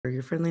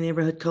Your friendly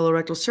neighborhood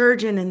colorectal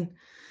surgeon, and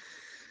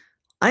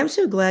I'm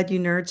so glad you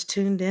nerds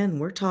tuned in.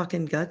 We're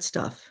talking gut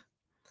stuff.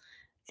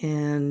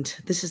 And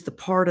this is the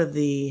part of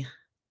the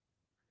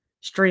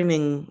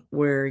streaming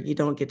where you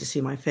don't get to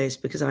see my face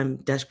because I'm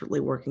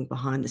desperately working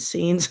behind the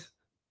scenes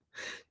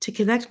to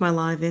connect my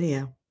live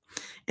video.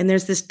 And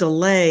there's this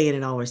delay and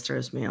it always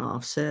throws me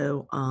off.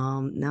 So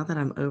now that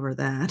I'm over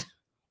that,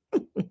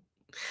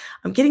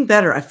 I'm getting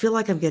better. I feel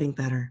like I'm getting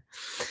better.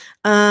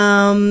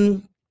 Well,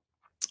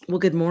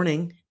 good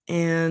morning.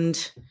 And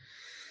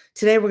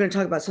today we're going to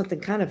talk about something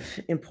kind of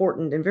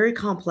important and very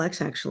complex,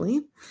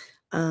 actually.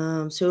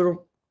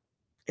 So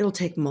it'll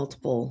take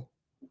multiple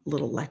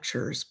little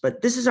lectures,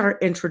 but this is our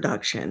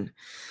introduction.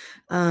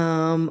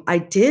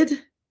 I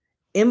did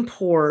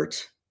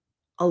import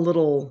a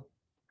little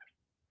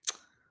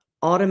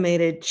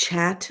automated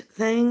chat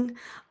thing.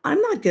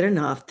 I'm not good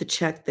enough to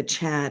check the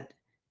chat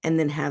and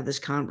then have this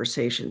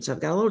conversation. So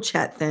I've got a little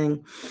chat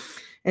thing.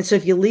 And so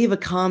if you leave a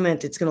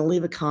comment, it's going to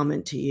leave a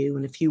comment to you.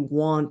 And if you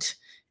want,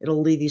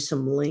 it'll leave you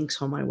some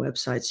links on my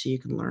website so you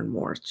can learn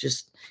more. It's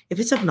just, if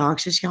it's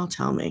obnoxious, y'all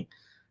tell me.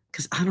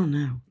 Because I don't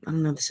know. I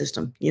don't know the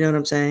system. You know what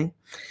I'm saying?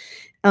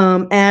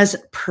 As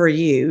per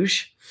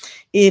usual,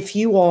 if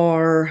you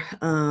are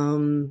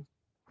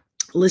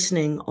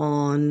listening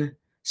on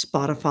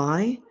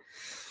Spotify,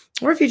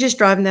 or if you're just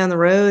driving down the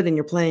road and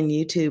you're playing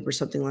YouTube or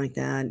something like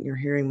that, and you're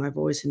hearing my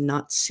voice and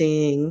not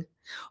seeing,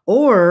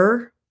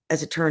 or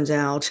as it turns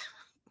out,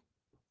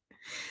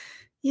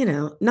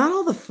 not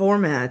all the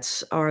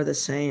formats are the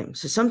same.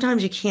 So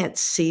sometimes you can't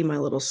see my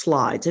little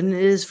slides, and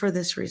it is for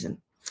this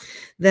reason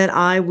that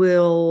I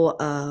will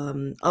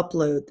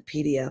upload the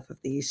PDF of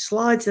these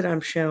slides that I'm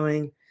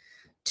showing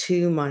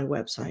to my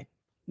website.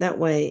 That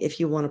way, if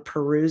you want to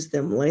peruse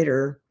them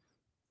later,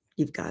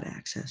 you've got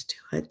access to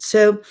it.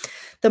 So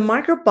the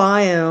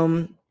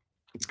microbiome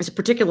is a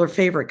particular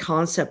favorite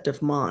concept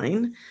of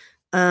mine,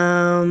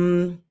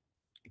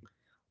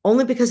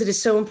 only because it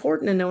is so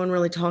important and no one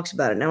really talks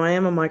about it. Now, I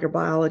am a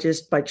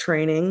microbiologist by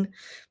training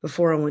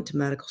before I went to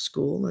medical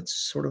school. That's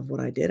sort of what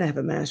I did. I have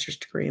a master's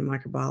degree in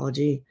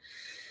microbiology.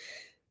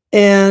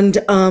 And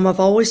I've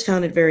always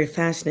found it very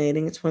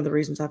fascinating. It's one of the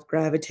reasons I've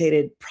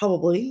gravitated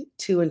probably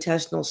to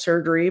intestinal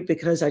surgery,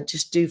 because I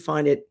just do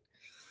find it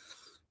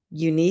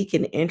unique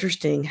and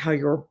interesting how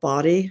your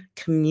body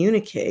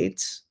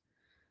communicates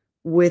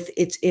with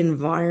its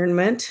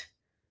environment.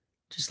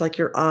 Just like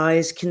your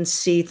eyes can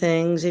see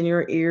things and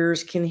your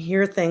ears can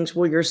hear things,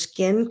 well, your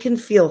skin can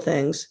feel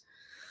things,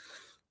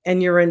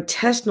 and your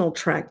intestinal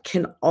tract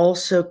can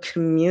also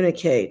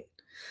communicate.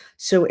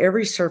 So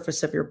every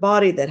surface of your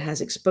body that has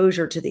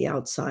exposure to the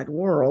outside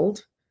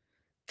world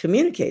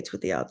communicates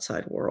with the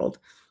outside world.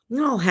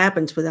 It all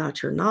happens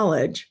without your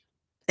knowledge.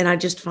 And I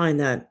just find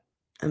that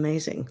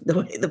amazing, the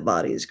way the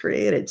body is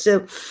created.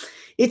 So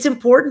it's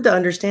important to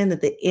understand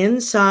that the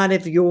inside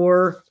of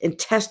your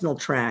intestinal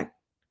tract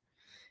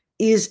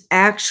is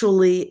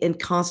actually in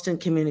constant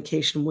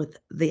communication with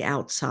the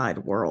outside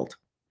world.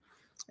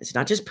 It's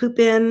not just poop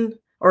in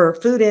or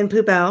food in,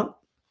 poop out.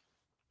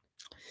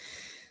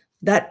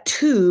 That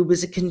tube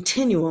is a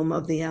continuum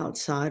of the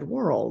outside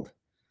world,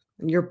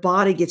 and your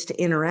body gets to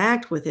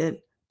interact with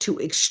it to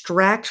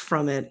extract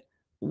from it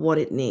what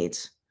it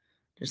needs.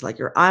 Just like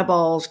your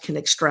eyeballs can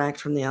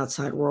extract from the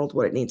outside world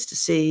what it needs to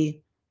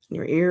see, and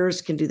your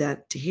ears can do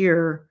that to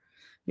hear,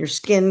 your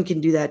skin can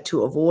do that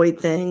to avoid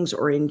things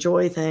or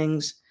enjoy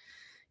things.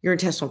 Your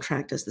intestinal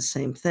tract does the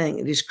same thing.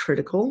 It is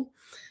critical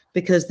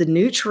because the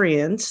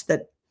nutrients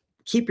that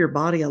keep your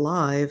body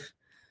alive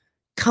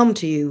come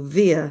to you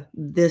via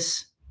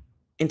this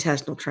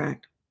intestinal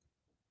tract.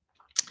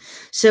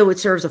 So it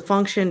serves a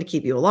function to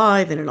keep you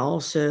alive, and it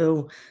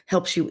also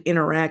helps you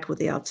interact with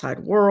the outside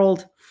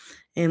world.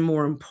 And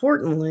more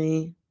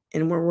importantly,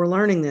 and where we're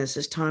learning this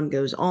as time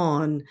goes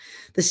on,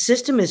 the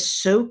system is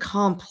so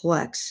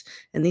complex,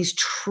 and these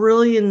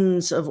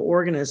trillions of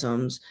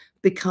organisms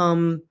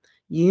become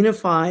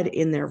unified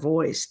in their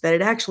voice that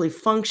it actually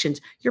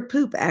functions. Your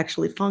poop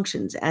actually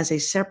functions as a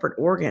separate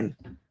organ.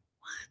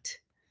 What?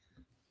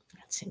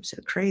 That seems so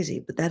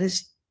crazy, but that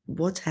is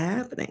what's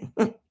happening.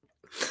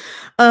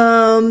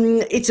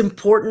 It's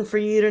important for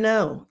you to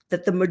know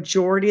that the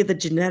majority of the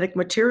genetic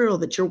material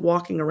that you're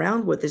walking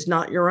around with is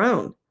not your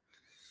own.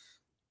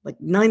 Like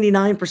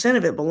 99%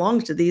 of it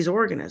belongs to these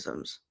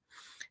organisms.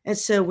 And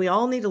so we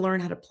all need to learn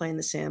how to play in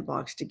the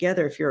sandbox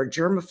together. If you're a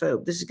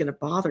germaphobe, this is going to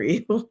bother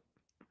you.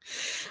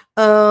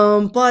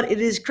 But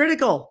it is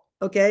critical.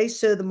 Okay.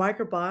 So the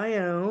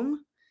microbiome,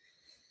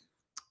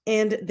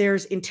 and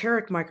there's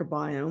enteric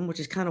microbiome, which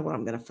is kind of what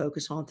I'm going to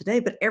focus on today.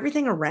 But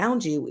everything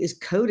around you is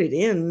coated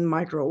in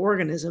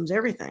microorganisms,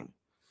 everything.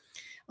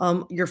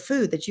 Your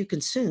food that you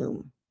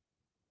consume,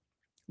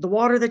 the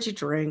water that you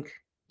drink,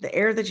 the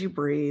air that you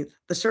breathe,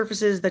 the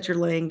surfaces that you're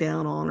laying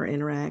down on or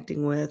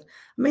interacting with.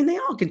 I mean, they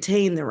all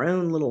contain their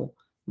own little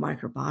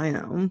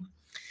microbiome.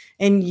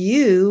 And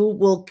you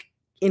will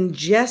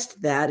ingest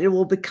that. It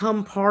will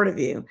become part of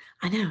you.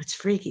 I know, it's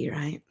freaky,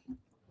 right?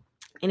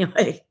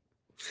 Anyway,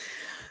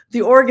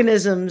 the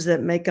organisms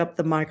that make up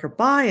the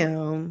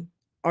microbiome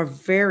are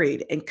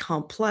varied and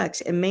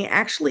complex and may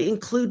actually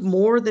include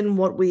more than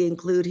what we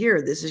include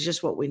here. This is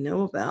just what we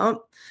know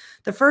about.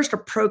 The first are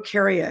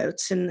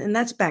prokaryotes, and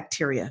that's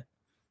bacteria.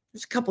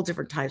 There's a couple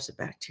different types of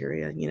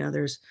bacteria. You know,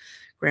 there's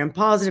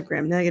gram-positive,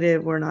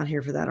 gram-negative. We're not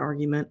here for that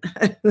argument.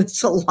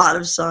 It's a lot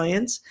of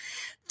science.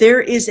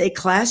 There is a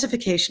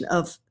classification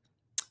of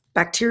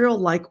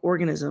bacterial-like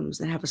organisms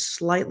that have a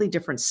slightly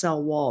different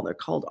cell wall. They're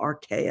called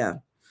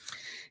archaea.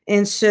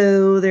 And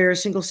so they're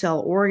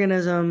single-cell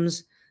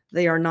organisms.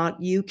 They are not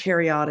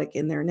eukaryotic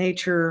in their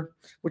nature,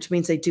 which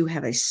means they do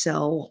have a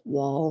cell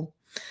wall.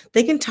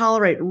 They can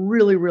tolerate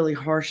really, really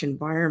harsh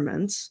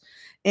environments.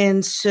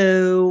 And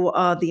so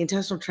the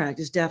intestinal tract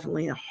is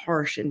definitely a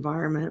harsh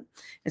environment.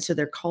 And so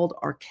they're called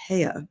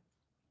archaea.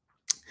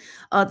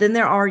 Then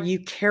there are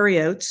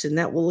eukaryotes, and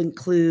that will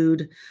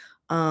include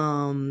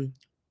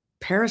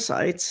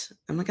parasites.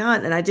 Oh my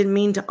God. And I didn't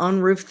mean to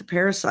unroof the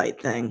parasite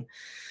thing.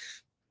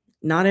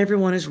 Not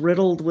everyone is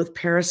riddled with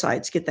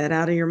parasites. Get that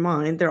out of your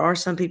mind. There are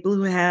some people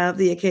who have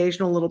the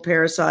occasional little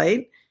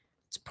parasite.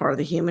 It's part of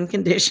the human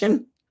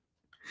condition.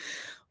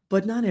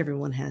 But not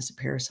everyone has a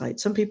parasite.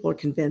 Some people are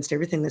convinced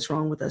everything that's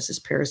wrong with us is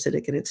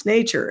parasitic in its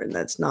nature, and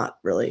that's not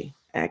really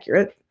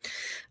accurate.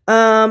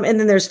 And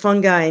then there's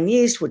fungi and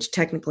yeast, which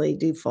technically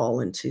do fall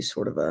into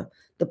sort of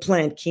the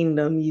plant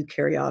kingdom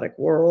eukaryotic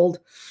world.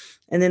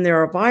 And then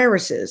there are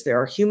viruses. There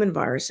are human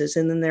viruses,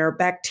 and then there are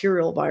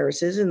bacterial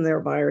viruses, and there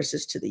are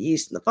viruses to the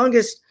yeast and the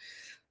fungus.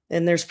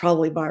 And there's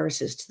probably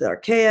viruses to the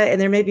archaea, and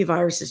there may be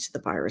viruses to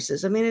the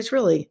viruses. I mean, it's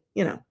really,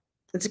 you know,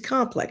 it's a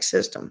complex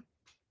system.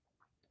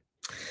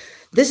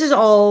 This is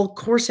all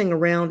coursing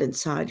around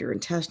inside your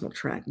intestinal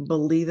tract,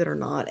 believe it or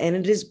not, and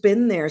it has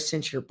been there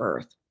since your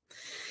birth.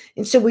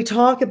 And so we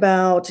talk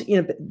about,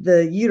 you know,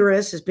 the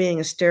uterus as being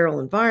a sterile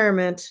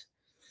environment,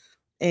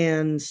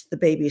 and the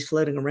baby is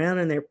floating around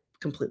and they're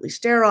completely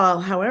sterile.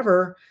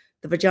 However,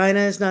 the vagina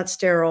is not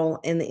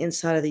sterile, and the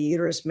inside of the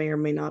uterus may or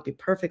may not be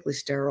perfectly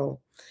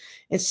sterile.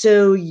 And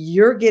so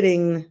you're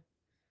getting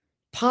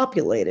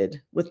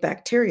populated with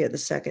bacteria the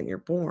second you're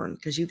born,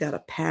 because you got to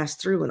pass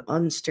through an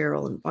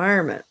unsterile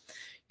environment.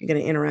 You're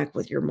going to interact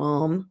with your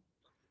mom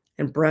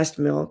and breast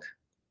milk,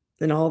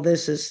 and all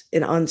this is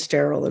an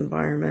unsterile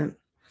environment.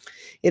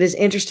 It is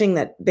interesting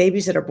that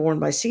babies that are born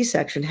by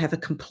C-section have a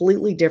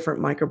completely different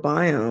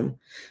microbiome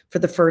for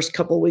the first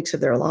couple of weeks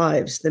of their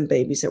lives than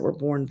babies that were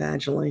born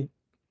vaginally.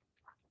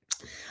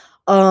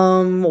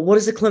 What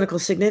is the clinical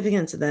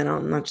significance of that?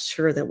 I'm not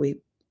sure that we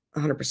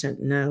 100%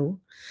 know.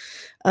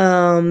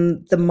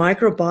 The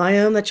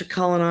microbiome that you're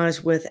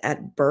colonized with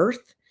at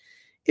birth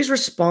is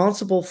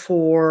responsible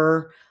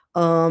for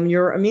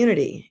your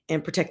immunity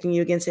and protecting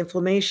you against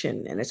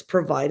inflammation, and it's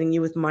providing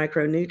you with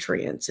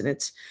micronutrients, and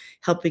it's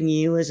helping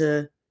you as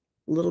a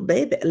little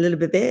baby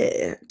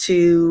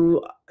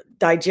to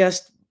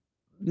digest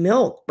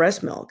milk,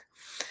 breast milk.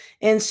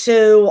 And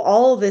so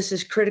all of this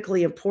is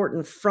critically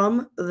important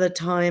from the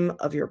time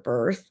of your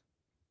birth.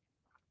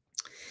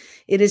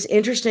 It is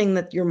interesting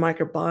that your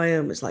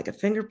microbiome is like a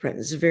fingerprint.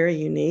 It's very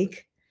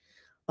unique.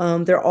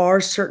 There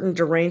are certain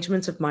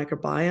derangements of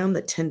microbiome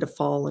that tend to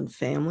fall in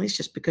families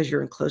just because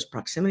you're in close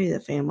proximity to the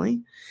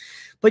family.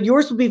 But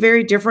yours will be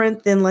very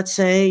different than, let's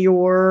say,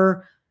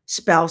 your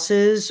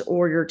spouses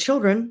or your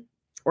children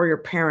or your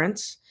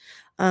parents.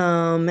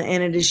 And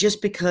it is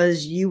just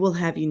because you will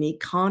have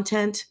unique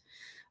content,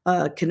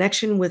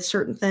 connection with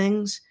certain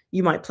things.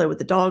 You might play with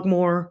the dog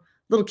more.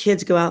 Little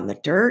kids go out in the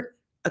dirt.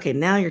 Okay,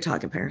 now you're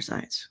talking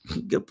parasites.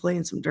 Go play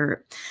in some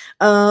dirt.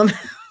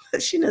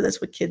 You know, that's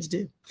what kids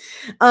do.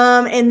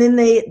 And then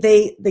they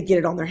get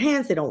it on their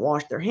hands. They don't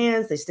wash their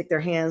hands. They stick their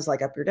hands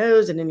like up your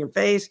nose and in your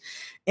face.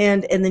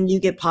 And then you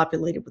get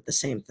populated with the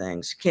same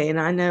things. Okay. And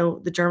I know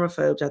the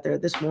germaphobes out there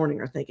this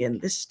morning are thinking,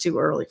 this is too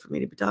early for me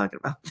to be talking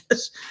about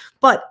this,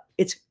 but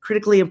it's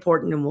critically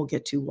important, and we'll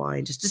get to why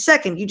in just a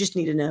second. You just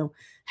need to know,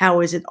 how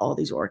is it all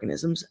these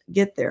organisms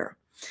get there?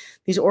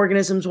 These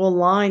organisms will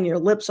line your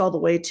lips all the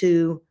way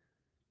to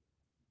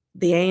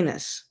the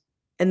anus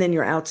and then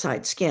your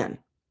outside skin.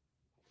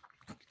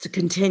 It's a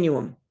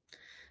continuum.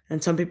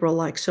 And some people are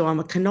like, so I'm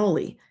a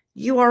cannoli.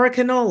 You are a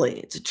cannoli.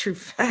 It's a true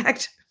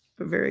fact.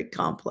 A very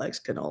complex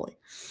cannoli.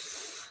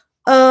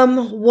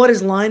 What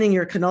is lining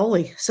your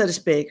cannoli, so to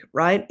speak,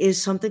 right,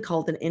 is something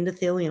called an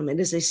endothelium. It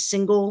is a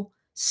single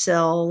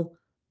cell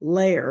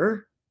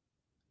layer.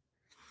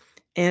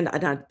 And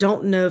I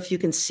don't know if you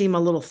can see my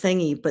little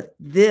thingy, but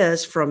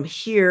this from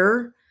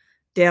here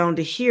down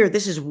to here,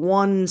 this is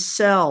one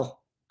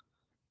cell,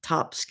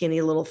 top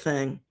skinny little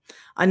thing.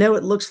 I know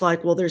it looks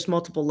like, well, there's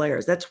multiple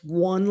layers. That's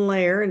one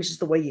layer, and it's just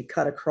the way you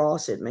cut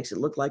across it makes it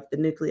look like the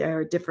nuclei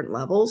are at different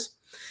levels.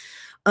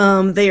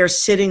 They are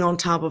sitting on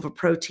top of a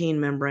protein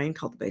membrane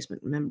called the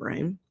basement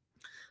membrane.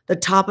 The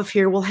top of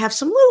here will have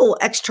some little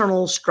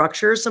external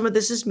structures. Some of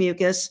this is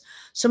mucus.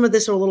 Some of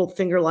this are little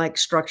finger-like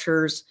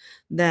structures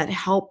that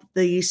help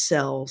these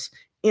cells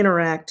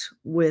interact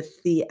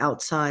with the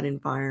outside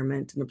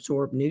environment and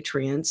absorb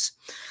nutrients.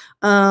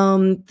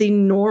 The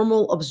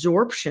normal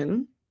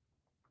absorption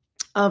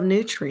of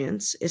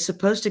nutrients is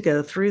supposed to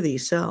go through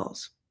these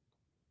cells.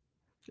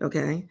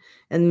 okay?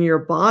 And your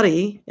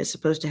body is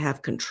supposed to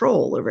have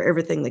control over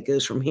everything that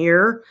goes from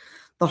here,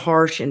 the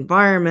harsh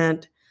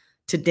environment,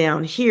 to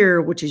down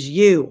here, which is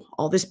you.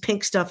 All this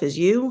pink stuff is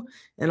you,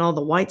 and all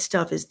the white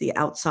stuff is the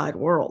outside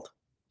world,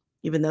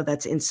 even though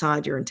that's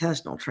inside your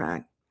intestinal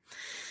tract.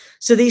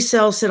 So these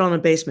cells sit on a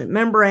basement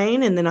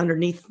membrane, and then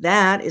underneath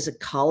that is a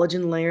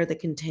collagen layer that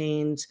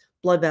contains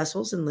blood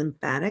vessels and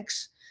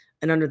lymphatics.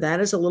 And under that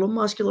is a little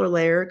muscular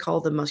layer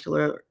called the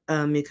muscular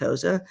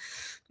mucosa,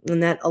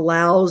 and that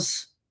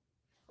allows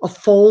a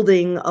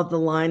folding of the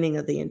lining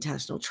of the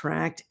intestinal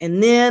tract.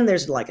 And then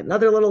there's like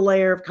another little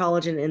layer of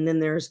collagen, and then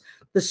there's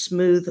the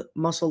smooth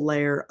muscle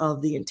layer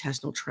of the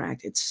intestinal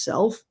tract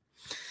itself.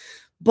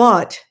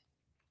 But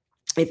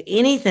if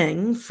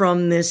anything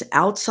from this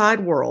outside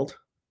world,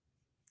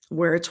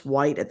 where it's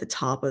white at the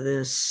top of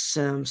this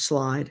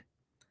slide,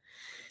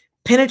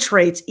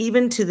 penetrates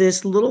even to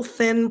this little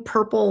thin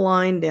purple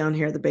line down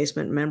here, the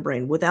basement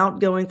membrane, without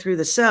going through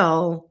the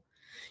cell,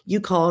 you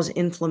cause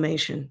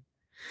inflammation.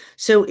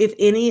 So if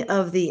any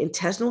of the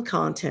intestinal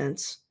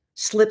contents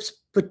slips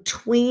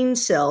between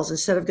cells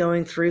instead of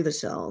going through the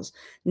cells,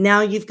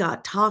 now you've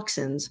got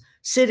toxins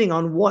sitting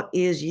on what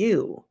is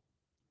you.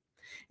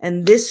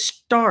 And this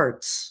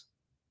starts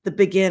the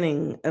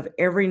beginning of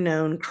every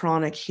known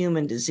chronic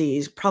human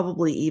disease,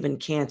 probably even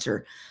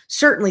cancer.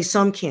 Certainly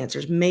some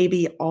cancers,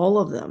 maybe all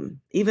of them,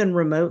 even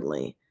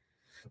remotely.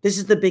 This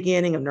is the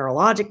beginning of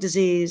neurologic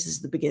disease. This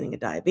is the beginning of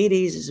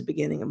diabetes. This is the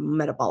beginning of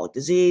metabolic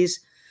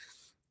disease.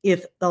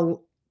 If the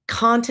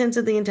contents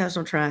of the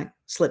intestinal tract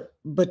slip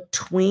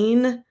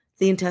between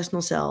the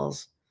intestinal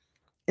cells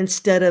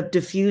instead of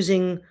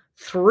diffusing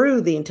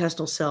through the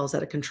intestinal cells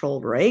at a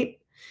controlled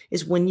rate,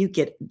 is when you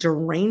get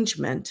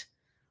derangement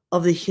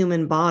of the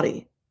human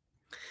body.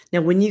 Now,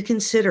 when you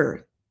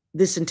consider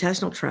this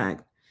intestinal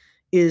tract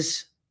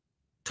is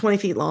 20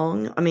 feet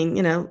long, I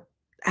mean,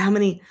 how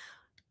many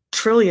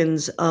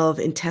trillions of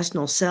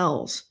intestinal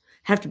cells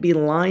have to be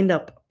lined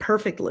up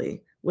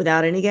perfectly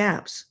without any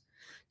gaps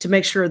to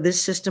make sure this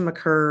system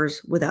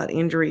occurs without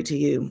injury to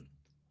you?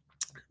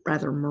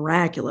 Rather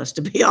miraculous,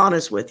 to be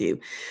honest with you.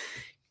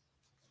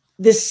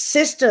 This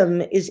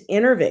system is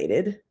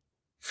innervated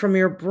from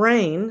your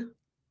brain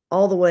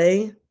all the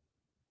way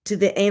to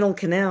the anal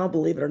canal,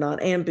 believe it or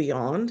not, and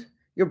beyond.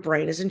 Your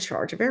brain is in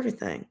charge of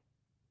everything.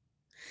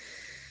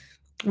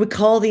 We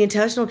call the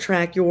intestinal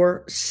tract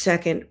your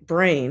second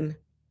brain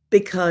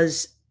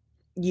because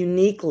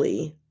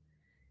uniquely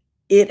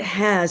it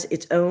has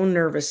its own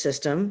nervous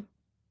system,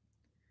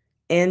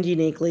 and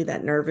uniquely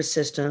that nervous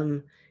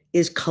system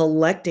is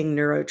collecting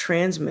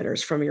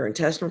neurotransmitters from your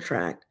intestinal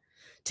tract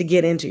to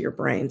get into your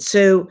brain.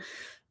 So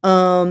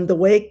the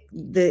way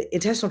the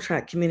intestinal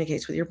tract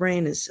communicates with your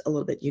brain is a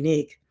little bit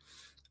unique.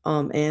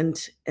 And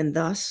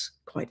thus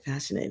quite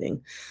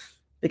fascinating,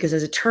 because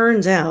as it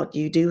turns out,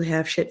 you do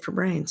have shit for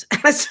brains.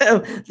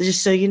 So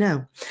just so you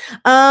know.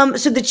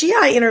 So the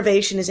GI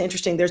innervation is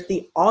interesting. There's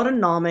the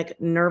autonomic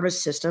nervous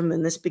system,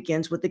 and this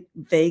begins with the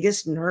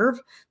vagus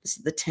nerve. This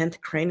is the 10th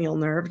cranial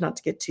nerve, not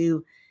to get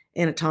too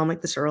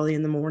anatomic this early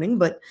in the morning,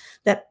 but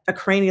that a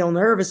cranial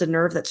nerve is a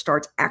nerve that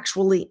starts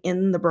actually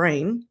in the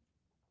brain.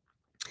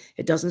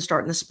 It doesn't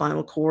start in the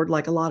spinal cord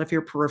like a lot of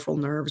your peripheral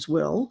nerves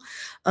will.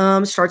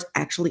 It starts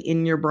actually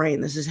in your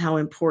brain. This is how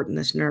important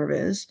this nerve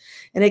is.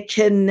 And it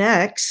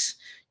connects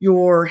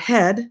your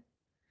head,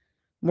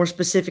 more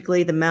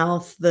specifically the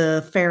mouth,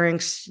 the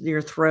pharynx,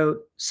 your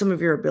throat, some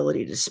of your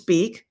ability to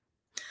speak,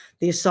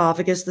 the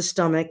esophagus, the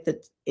stomach,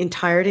 the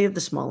entirety of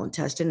the small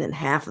intestine, and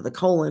half of the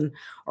colon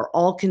are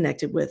all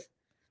connected with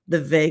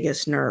the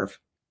vagus nerve.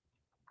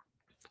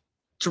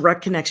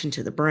 Direct connection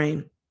to the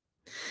brain.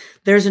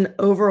 There's an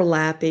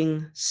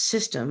overlapping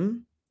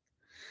system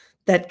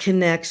that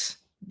connects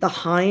the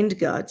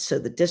hindgut, so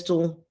the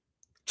distal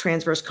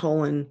transverse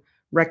colon,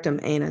 rectum,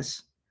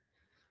 anus,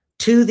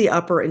 to the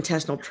upper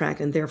intestinal tract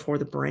and therefore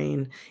the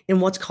brain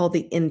in what's called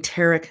the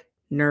enteric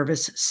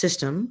nervous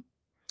system.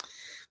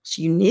 What's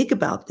unique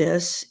about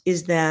this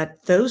is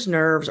that those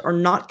nerves are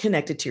not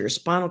connected to your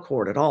spinal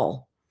cord at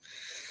all.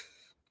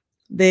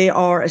 They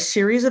are a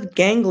series of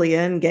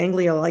ganglia, and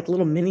ganglia are like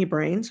little mini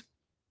brains.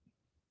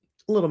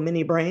 Little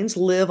mini brains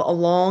live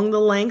along the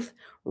length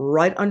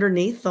right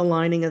underneath the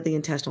lining of the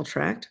intestinal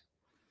tract,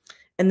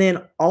 and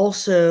then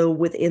also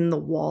within the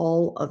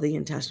wall of the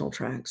intestinal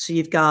tract. So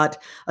you've got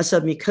a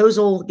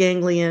submucosal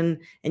ganglion,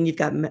 and you've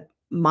got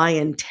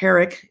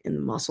myenteric in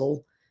the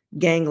muscle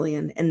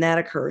ganglion, and that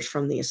occurs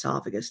from the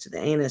esophagus to the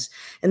anus.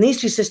 And these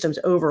two systems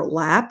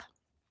overlap,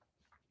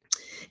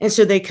 and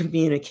so they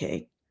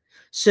communicate.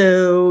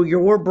 So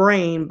your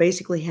brain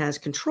basically has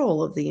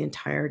control of the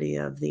entirety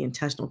of the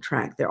intestinal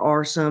tract. There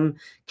are some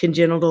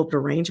congenital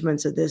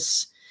derangements of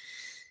this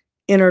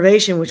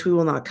innervation, which we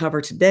will not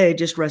cover today.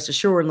 Just rest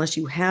assured, unless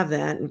you have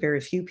that, and very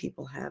few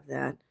people have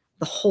that,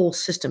 the whole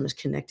system is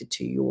connected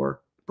to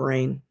your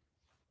brain.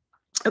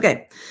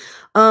 Okay,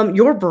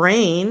 your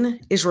brain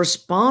is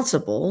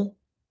responsible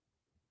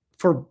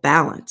for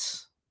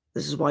balance.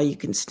 This is why you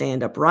can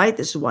stand upright.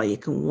 This is why you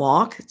can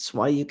walk. It's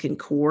why you can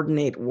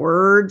coordinate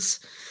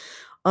words.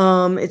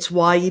 It's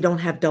why you don't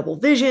have double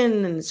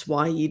vision, and it's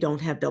why you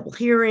don't have double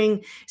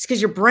hearing. It's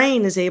because your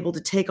brain is able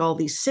to take all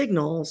these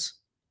signals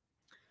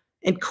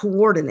and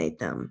coordinate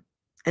them.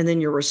 And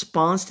then your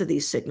response to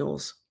these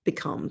signals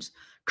becomes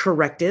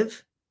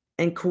corrective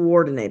and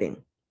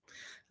coordinating.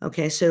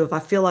 Okay, so if I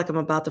feel like I'm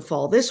about to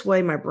fall this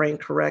way, my brain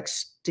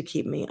corrects to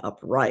keep me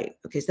upright.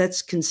 Okay, so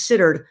that's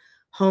considered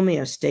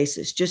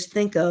homeostasis. Just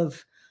think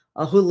of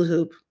a hula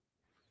hoop.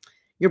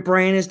 Your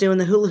brain is doing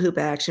the hula hoop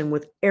action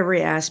with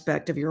every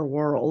aspect of your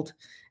world,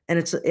 and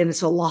it's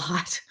a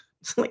lot.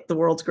 It's like the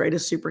world's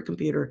greatest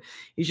supercomputer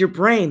is your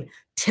brain.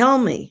 Tell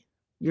me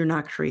you're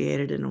not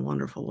created in a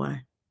wonderful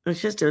way.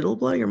 It's just, it'll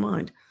blow your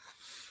mind,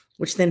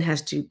 which then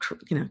has to,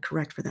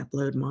 correct for that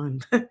blowed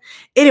mind.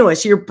 Anyway,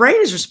 so your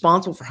brain is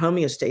responsible for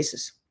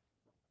homeostasis.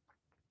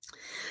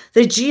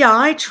 The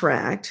GI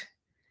tract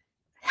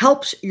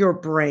helps your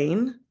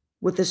brain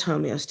with this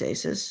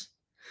homeostasis,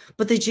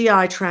 but the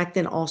GI tract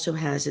then also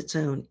has its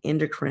own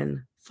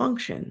endocrine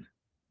function.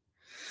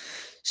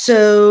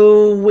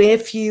 So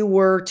if you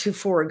were to,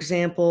 for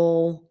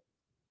example,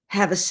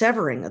 have a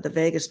severing of the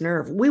vagus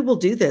nerve, we will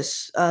do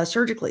this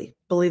surgically,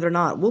 believe it or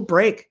not. We'll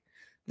break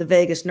the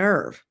vagus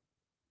nerve.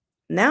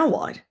 Now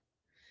what?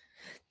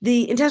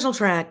 The intestinal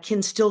tract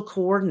can still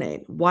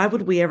coordinate. Why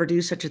would we ever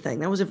do such a thing?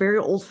 That was a very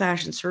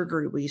old-fashioned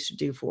surgery we used to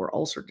do for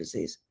ulcer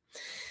disease.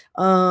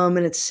 And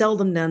it's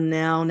seldom done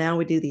now. Now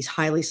we do these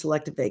highly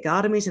selective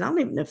vagotomies, and I don't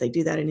even know if they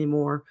do that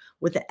anymore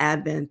with the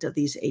advent of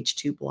these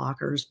H2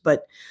 blockers.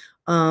 But,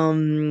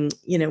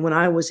 when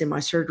I was in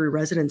my surgery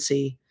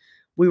residency,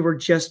 we were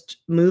just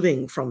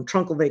moving from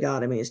truncal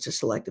vagotomies to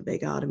selective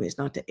vagotomies,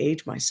 not to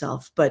age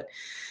myself. But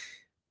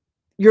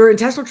your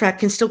intestinal tract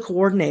can still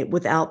coordinate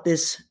without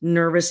this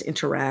nervous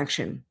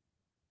interaction.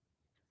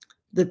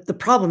 The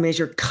problem is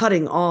you're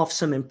cutting off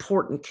some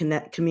important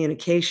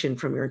communication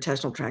from your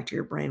intestinal tract to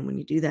your brain when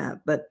you do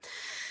that. But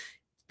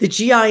the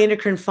GI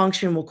endocrine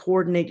function will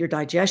coordinate your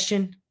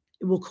digestion.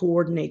 It will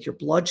coordinate your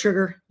blood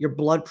sugar, your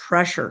blood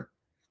pressure,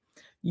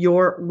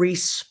 your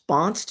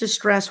response to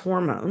stress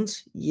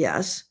hormones.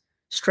 Yes,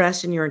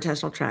 stress and your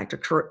intestinal tract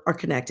are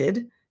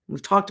connected.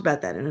 We've talked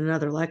about that in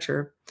another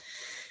lecture.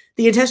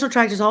 The intestinal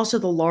tract is also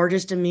the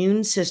largest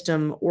immune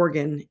system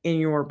organ in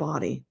your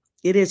body.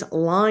 It is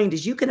aligned,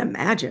 as you can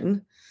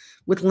imagine,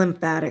 with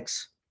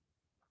lymphatics.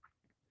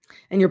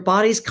 And your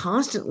body's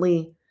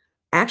constantly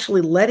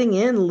actually letting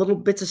in little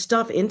bits of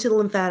stuff into the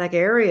lymphatic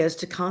areas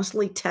to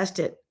constantly test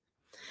it.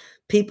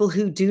 People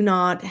who do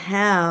not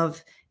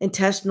have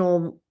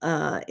intestinal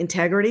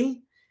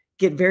integrity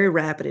get very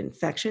rapid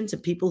infections,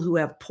 and people who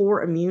have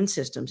poor immune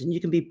systems, and you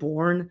can be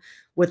born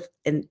with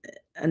an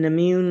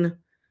immune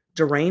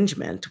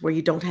derangement where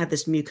you don't have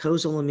this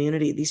mucosal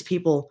immunity. These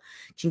people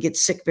can get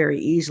sick very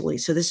easily.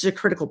 So this is a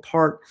critical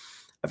part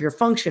of your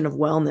function of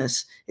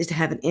wellness, is to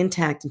have an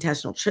intact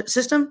intestinal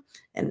system,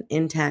 an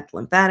intact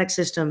lymphatic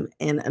system,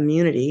 and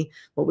immunity,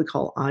 what we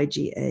call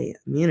IgA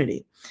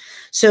immunity.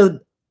 So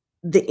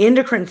the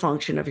endocrine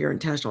function of your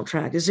intestinal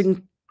tract is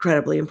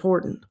incredibly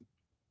important.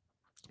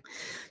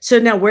 So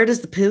now where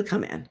does the poo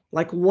come in?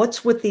 Like,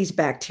 what's with these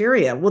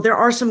bacteria? Well, there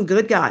are some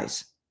good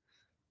guys,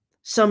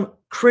 some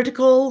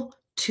critical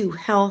to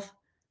health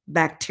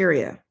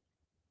bacteria.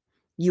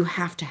 You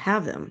have to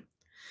have them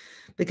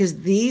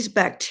because these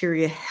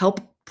bacteria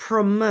help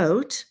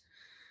promote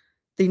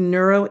the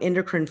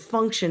neuroendocrine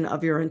function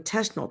of your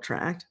intestinal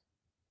tract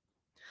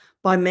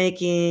by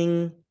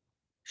making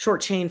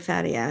short-chain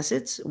fatty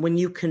acids. When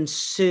you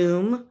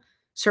consume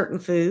certain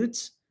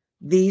foods,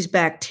 these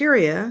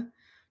bacteria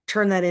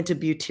turn that into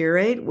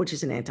butyrate, which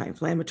is an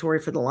anti-inflammatory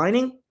for the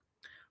lining,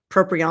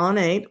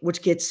 propionate,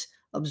 which gets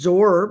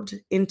absorbed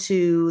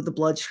into the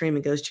bloodstream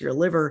and goes to your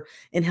liver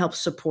and helps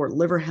support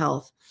liver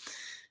health.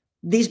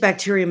 These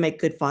bacteria make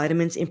good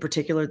vitamins. In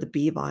particular, the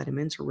B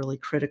vitamins are really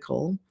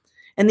critical.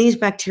 And these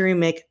bacteria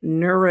make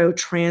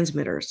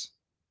neurotransmitters.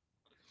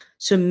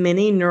 So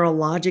many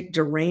neurologic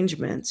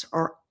derangements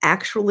are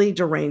actually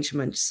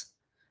derangements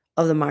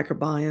of the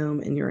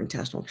microbiome in your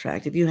intestinal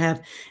tract. If you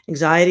have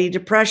anxiety,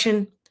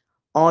 depression,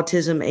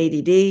 autism,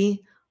 ADD,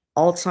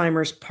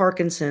 Alzheimer's,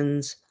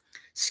 Parkinson's,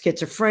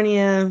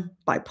 schizophrenia,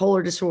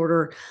 bipolar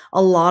disorder,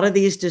 a lot of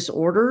these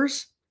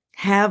disorders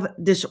have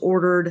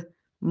disordered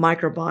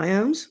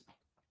microbiomes.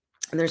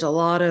 And there's a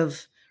lot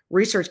of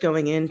research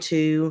going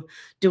into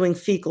doing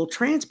fecal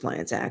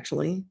transplants,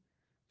 actually,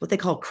 what they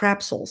call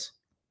crapsules.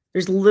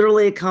 There's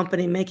literally a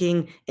company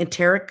making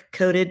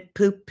enteric-coated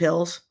poop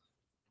pills.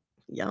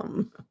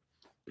 Yum.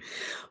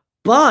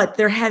 But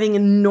they're having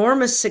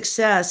enormous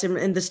success,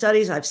 and the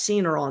studies I've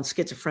seen are on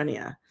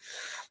schizophrenia.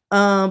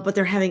 But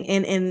they're having,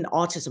 and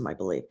autism, I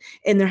believe,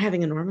 and they're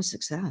having enormous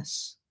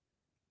success.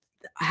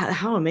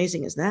 How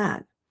amazing is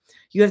that?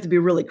 You have to be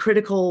really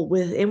critical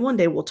with, and one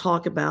day we'll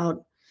talk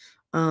about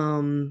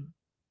the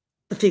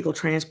fecal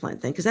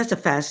transplant thing, because that's a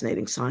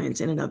fascinating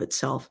science in and of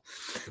itself.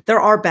 There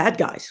are bad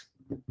guys.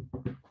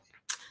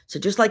 So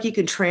just like you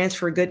can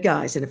transfer good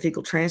guys in a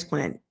fecal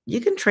transplant,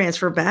 you can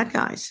transfer bad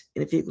guys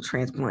in a fecal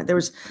transplant. There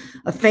was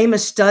a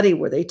famous study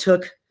where they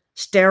took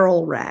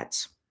sterile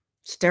rats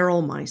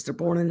Sterile mice. They're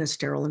born in a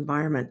sterile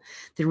environment.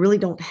 They really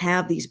don't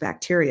have these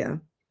bacteria.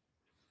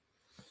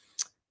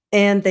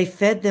 And they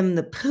fed them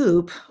the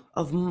poop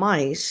of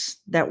mice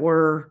that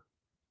were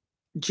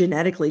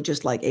genetically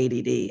just like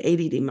ADD.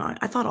 ADD mice.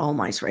 I thought all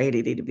mice were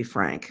ADD, to be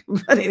frank.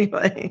 But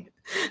anyway,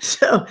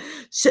 so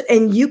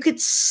and you could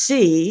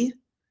see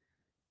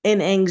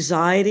an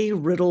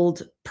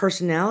anxiety-riddled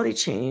personality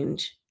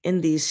change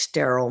in these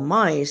sterile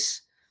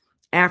mice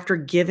after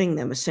giving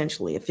them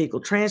essentially a fecal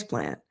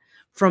transplant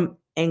from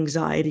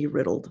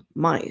anxiety-riddled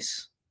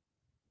mice,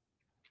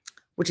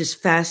 which is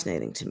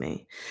fascinating to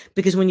me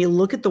because when you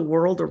look at the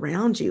world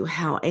around you,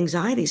 how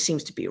anxiety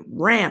seems to be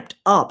ramped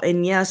up.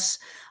 And yes,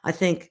 I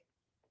think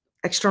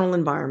external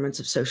environments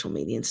of social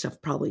media and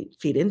stuff probably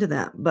feed into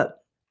that,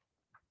 but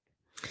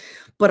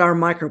our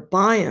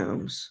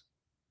microbiomes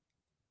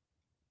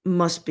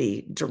must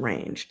be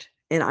deranged.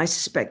 And I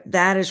suspect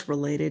that is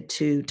related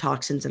to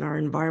toxins in our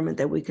environment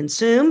that we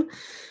consume,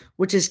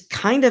 which is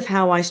kind of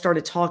how I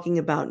started talking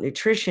about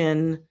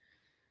nutrition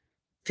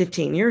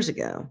 15 years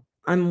ago.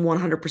 I'm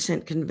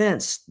 100%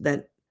 convinced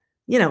that,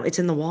 it's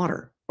in the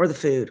water or the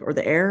food or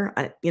the air.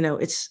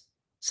 It's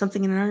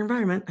something in our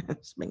environment.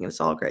 It's making us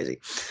all crazy.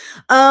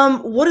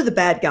 What do the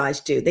bad guys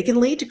do? They can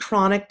lead to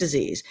chronic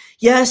disease.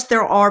 Yes,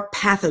 there are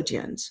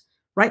pathogens,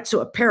 right?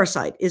 So a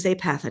parasite is a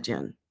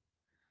pathogen.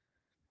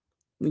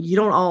 You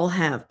don't all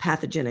have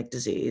pathogenic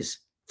disease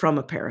from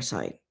a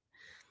parasite.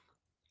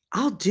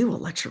 I'll do a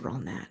lecture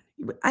on that.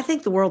 I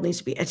think the world needs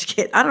to be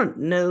educated. I don't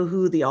know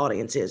who the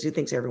audience is who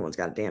thinks everyone's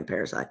got a damn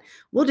parasite.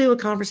 We'll do a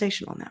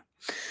conversation on that.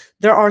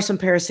 There are some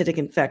parasitic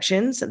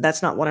infections.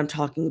 That's not what I'm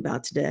talking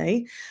about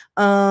today.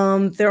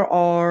 There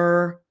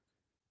are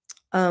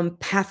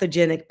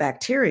pathogenic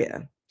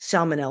bacteria,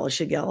 Salmonella,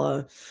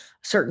 Shigella,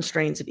 certain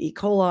strains of E.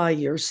 coli,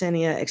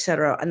 Yersinia,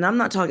 etc. And I'm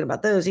not talking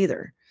about those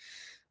either.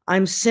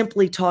 I'm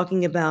simply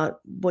talking about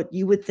what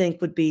you would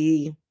think would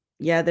be,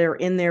 they're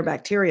in there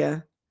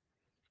bacteria,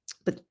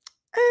 but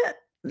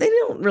they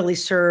don't really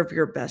serve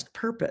your best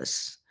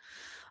purpose.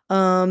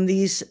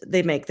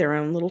 They make their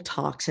own little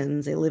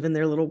toxins. They live in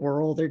their little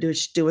world. They're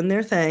just doing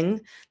their thing.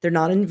 They're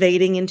not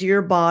invading into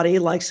your body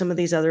like some of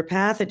these other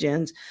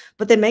pathogens,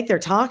 but they make their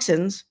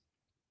toxins,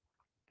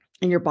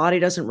 and your body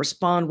doesn't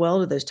respond well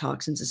to those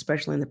toxins,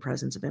 especially in the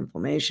presence of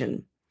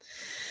inflammation.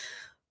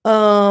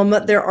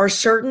 There are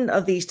certain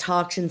of these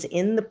toxins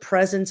in the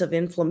presence of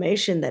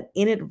inflammation that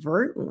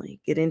inadvertently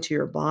get into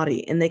your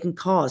body, and they can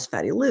cause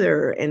fatty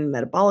liver and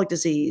metabolic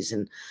disease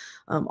and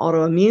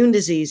autoimmune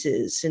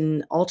diseases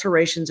and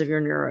alterations of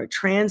your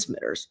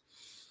neurotransmitters.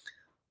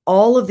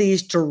 All of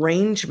these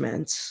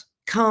derangements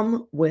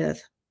come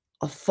with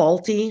a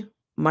faulty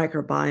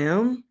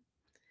microbiome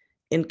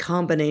in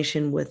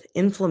combination with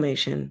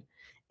inflammation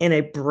and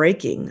a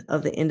breaking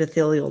of the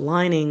endothelial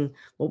lining,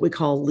 what we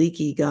call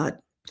leaky gut.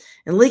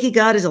 And leaky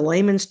gut is a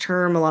layman's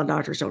term. A lot of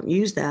doctors don't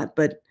use that,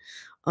 but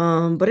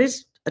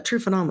it's a true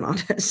phenomenon.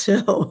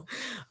 So,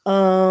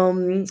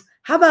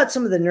 how about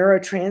some of the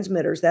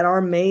neurotransmitters that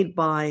are made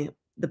by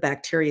the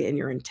bacteria in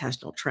your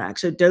intestinal tract?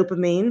 So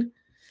dopamine,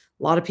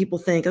 a lot of people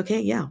think,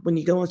 okay, yeah, when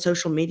you go on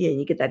social media and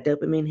you get that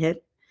dopamine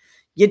hit,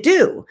 you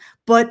do.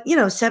 But,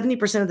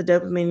 70% of the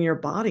dopamine in your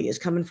body is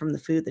coming from the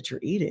food that you're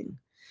eating.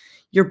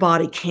 Your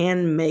body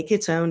can make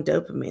its own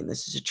dopamine.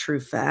 This is a true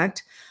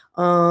fact.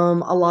 A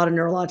lot of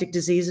neurologic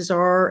diseases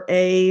are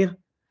a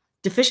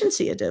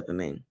deficiency of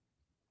dopamine.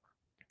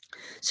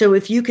 So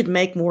if you could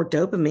make more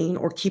dopamine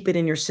or keep it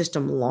in your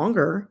system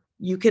longer,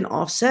 you can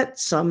offset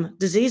some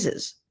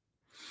diseases.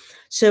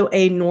 So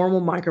a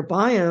normal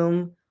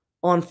microbiome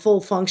on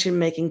full function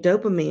making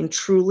dopamine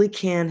truly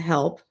can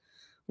help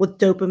with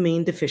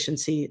dopamine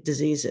deficiency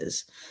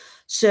diseases.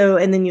 So,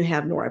 and then you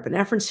have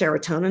norepinephrine.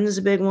 Serotonin is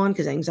a big one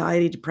because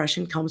anxiety,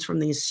 depression comes from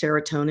these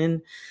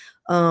serotonin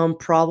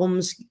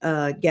problems.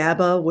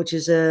 GABA, which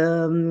is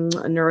a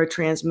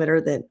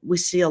neurotransmitter that we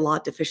see a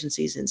lot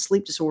deficiencies in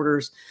sleep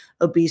disorders,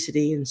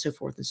 obesity, and so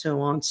forth and so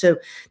on. So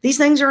these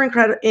things are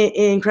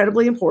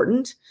incredibly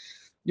important.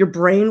 Your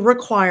brain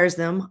requires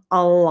them.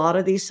 A lot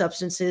of these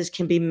substances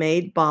can be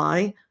made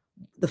by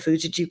the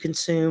foods that you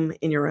consume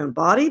in your own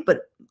body,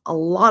 but a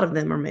lot of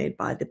them are made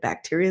by the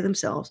bacteria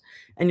themselves,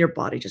 and your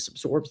body just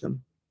absorbs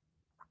them.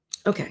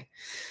 Okay,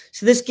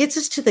 so this gets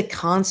us to the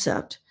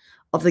concept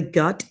of the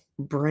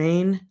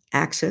gut-brain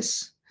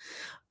axis,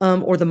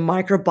 or the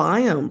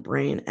microbiome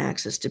brain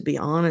axis, to be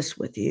honest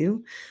with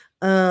you.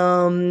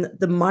 The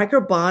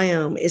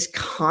microbiome is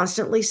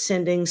constantly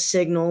sending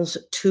signals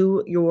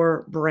to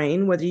your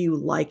brain, whether you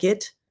like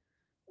it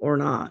or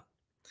not.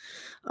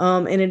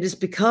 And it is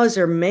because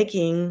they're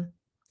making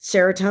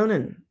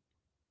serotonin.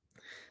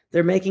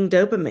 They're making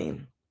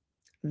dopamine.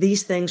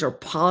 These things are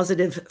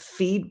positive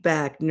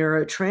feedback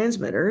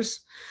neurotransmitters.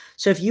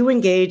 So if you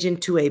engage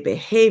into a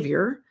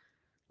behavior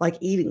like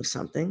eating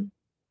something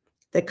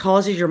that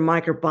causes your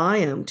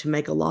microbiome to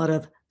make a lot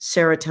of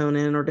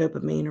serotonin or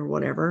dopamine or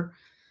whatever,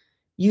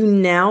 you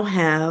now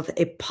have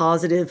a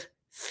positive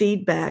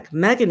feedback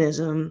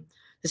mechanism.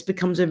 This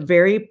becomes a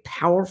very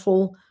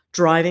powerful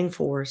driving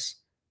force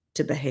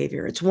to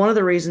behavior. It's one of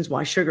the reasons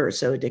why sugar is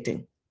so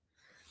addicting.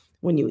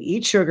 When you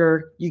eat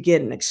sugar, you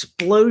get an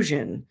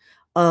explosion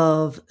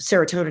of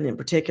serotonin in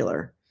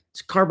particular.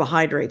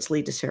 Carbohydrates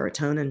lead to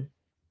serotonin.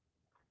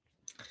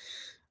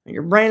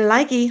 Your brain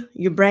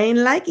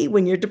likey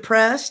when you're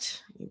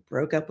depressed, you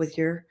broke up with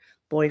your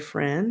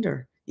boyfriend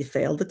or you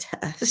failed a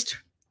test,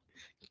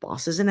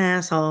 boss is an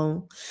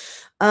asshole.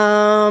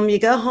 You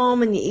go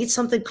home and you eat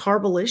something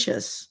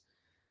carbolicious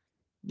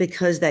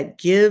because that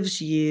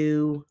gives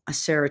you a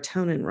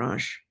serotonin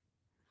rush.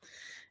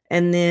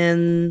 And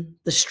then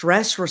the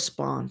stress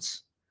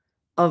response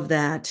of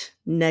that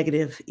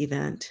negative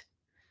event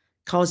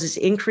causes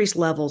increased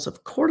levels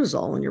of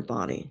cortisol in your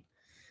body.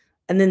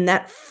 And then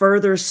that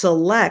further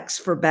selects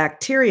for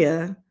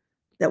bacteria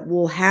that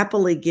will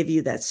happily give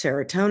you that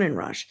serotonin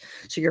rush.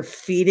 So you're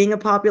feeding a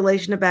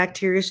population of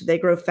bacteria so they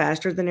grow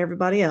faster than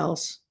everybody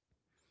else.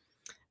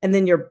 And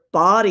then your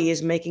body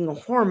is making a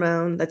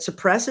hormone that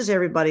suppresses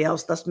everybody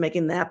else, thus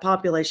making that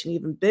population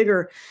even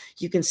bigger.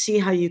 You can see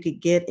how you could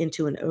get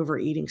into an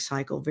overeating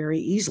cycle very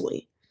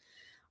easily,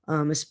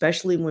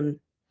 especially when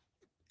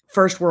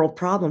first world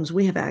problems,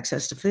 we have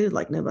access to food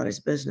like nobody's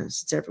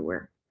business. It's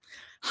everywhere.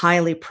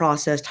 Highly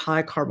processed,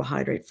 high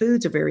carbohydrate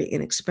foods are very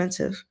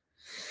inexpensive.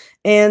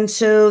 And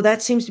so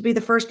that seems to be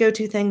the first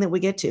go-to thing that we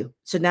get to.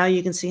 So now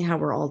you can see how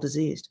we're all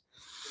diseased.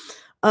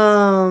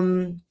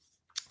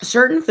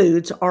 Certain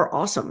foods are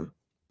awesome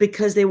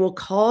because they will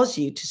cause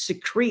you to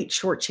secrete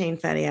short-chain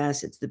fatty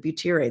acids, the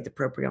butyrate, the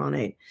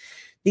propionate.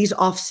 These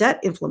offset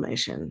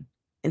inflammation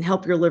and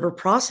help your liver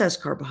process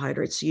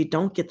carbohydrates so you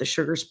don't get the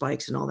sugar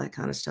spikes and all that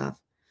kind of stuff.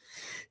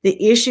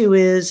 The issue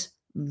is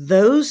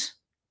those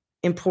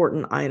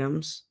important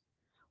items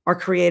are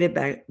created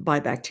by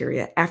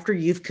bacteria after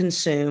you've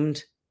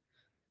consumed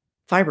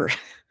fiber,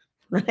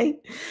 right?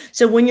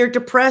 So when you're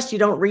depressed, you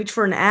don't reach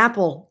for an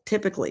apple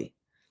typically,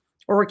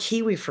 or a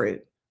kiwi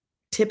fruit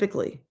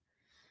typically.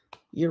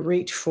 You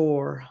reach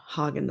for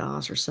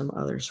Haagen-Dazs or some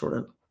other sort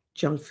of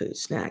junk food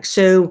snack.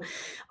 So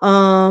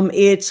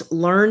it's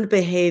learned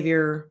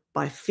behavior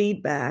by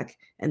feedback,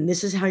 and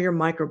this is how your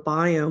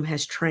microbiome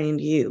has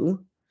trained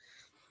you.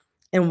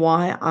 And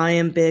why I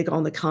am big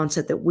on the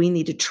concept that we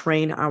need to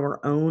train our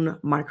own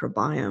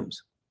microbiomes,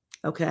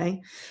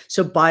 okay?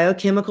 So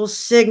biochemical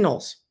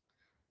signals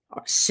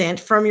are sent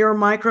from your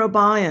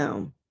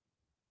microbiome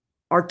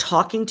are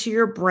talking to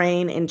your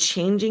brain and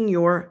changing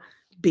your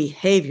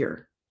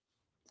behavior.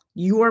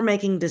 You are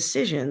making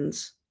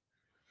decisions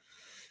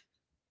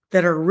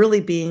that are really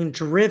being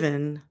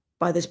driven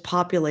by this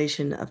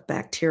population of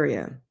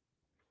bacteria.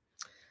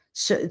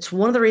 So it's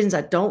one of the reasons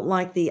I don't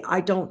like I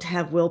don't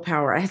have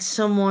willpower. I had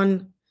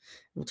someone,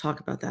 we'll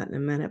talk about that in a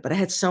minute, but I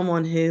had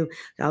someone who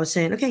I was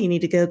saying, okay, you need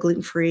to go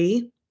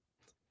gluten-free.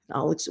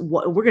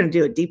 We're going to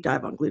do a deep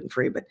dive on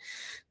gluten-free, but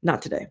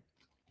not today.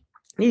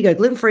 You need to go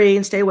gluten-free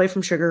and stay away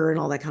from sugar and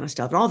all that kind of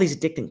stuff and all these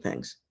addicting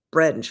things,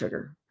 bread and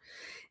sugar.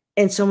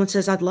 And someone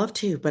says, I'd love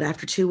to, but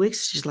after 2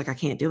 weeks, she's like, I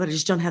can't do it. I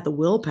just don't have the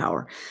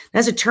willpower.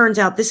 As it turns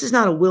out, this is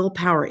not a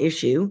willpower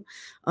issue.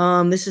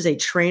 This is a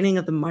training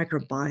of the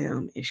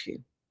microbiome issue.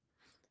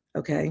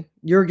 Okay.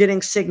 You're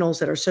getting signals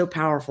that are so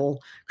powerful,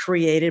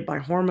 created by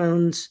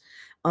hormones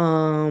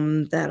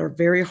that are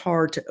very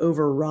hard to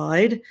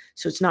override.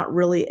 So it's not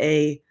really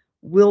a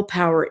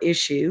willpower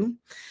issue.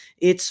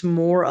 It's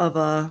more of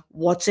a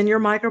what's in your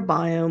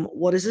microbiome?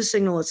 What is the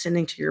signal it's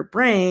sending to your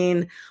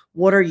brain?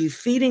 What are you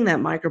feeding that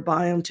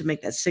microbiome to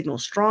make that signal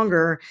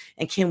stronger?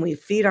 And can we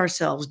feed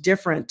ourselves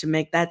different to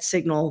make that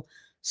signal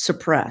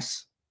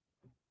suppress?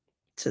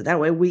 So that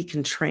way we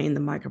can train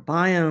the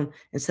microbiome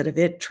instead of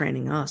it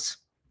training us.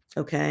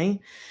 Okay.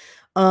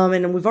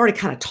 And we've already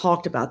kind of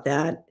talked about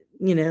that.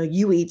 You know,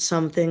 you eat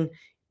something,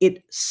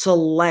 it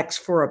selects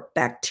for a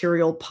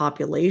bacterial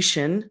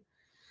population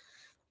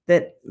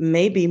that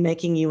may be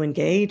making you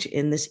engage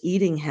in this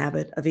eating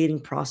habit of eating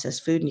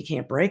processed food, and you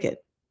can't break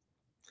it.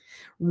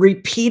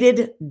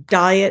 Repeated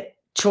diet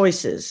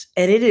choices.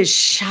 And it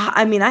is,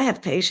 I mean, I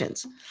have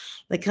patients.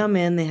 They come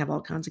in, they have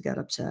all kinds of gut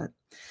upset.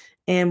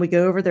 And we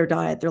go over their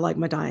diet. They're like,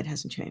 my diet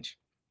hasn't changed.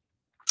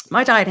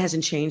 My diet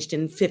hasn't changed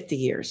in 50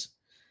 years.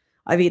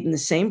 I've eaten the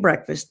same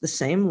breakfast, the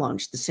same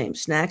lunch, the same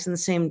snacks, and the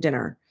same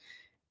dinner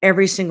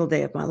every single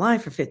day of my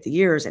life for 50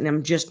 years. And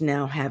I'm just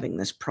now having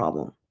this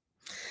problem.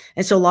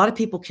 And so a lot of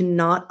people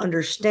cannot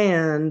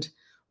understand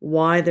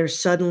why they're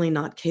suddenly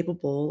not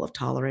capable of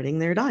tolerating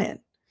their diet.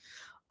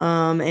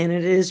 And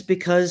it is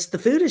because the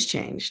food has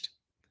changed.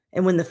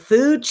 And when the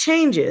food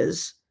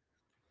changes,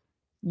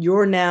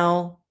 you're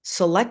now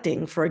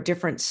selecting for a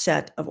different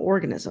set of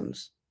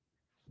organisms.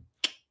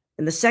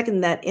 And the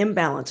second that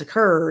imbalance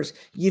occurs,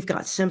 you've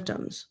got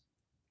symptoms.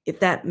 If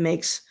that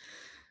makes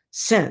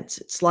sense,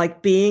 it's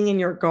like being in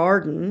your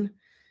garden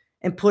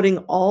and putting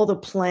all the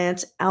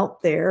plants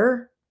out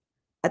there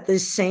at the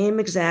same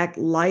exact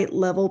light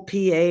level,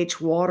 pH,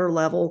 water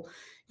level.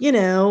 You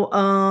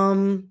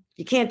know,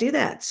 you can't do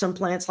that. Some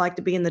plants like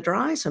to be in the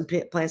dry. Some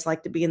plants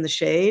like to be in the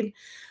shade.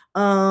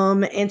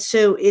 And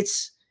so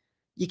it's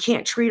You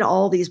can't treat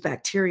all these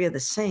bacteria the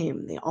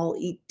same. They all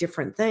eat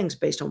different things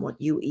based on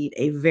what you eat.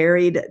 A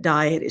varied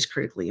diet is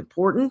critically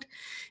important,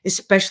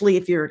 especially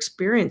if you're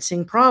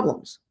experiencing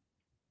problems.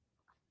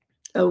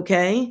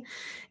 Okay?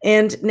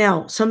 And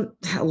now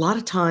a lot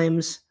of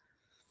times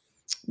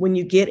when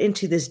you get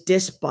into this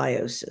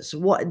dysbiosis,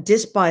 what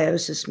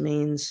dysbiosis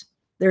means,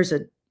 there's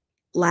a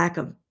lack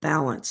of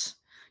balance.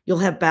 You'll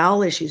have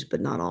bowel issues,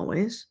 but not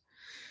always.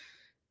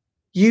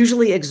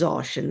 Usually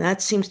exhaustion.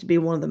 That seems to be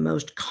one of the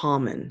most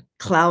common.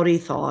 Cloudy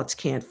thoughts,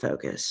 can't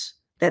focus.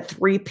 That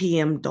 3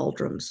 p.m.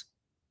 doldrums.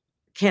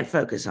 Can't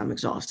focus, I'm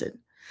exhausted.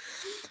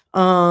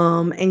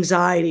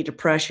 Anxiety,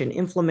 depression,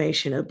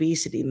 inflammation,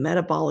 obesity,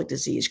 metabolic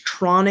disease,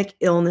 chronic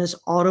illness,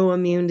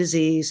 autoimmune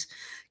disease,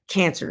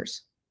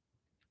 cancers.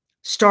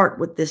 Start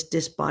with this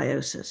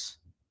dysbiosis.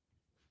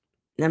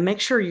 Now make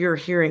sure you're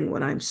hearing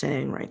what I'm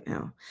saying right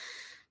now.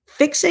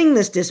 Fixing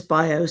this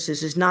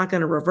dysbiosis is not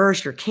going to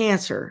reverse your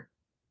cancer.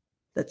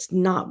 That's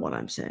not what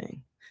I'm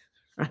saying,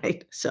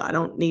 right? So I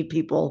don't need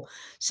people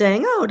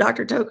saying, oh,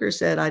 Dr. Toker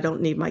said I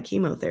don't need my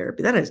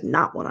chemotherapy. That is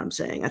not what I'm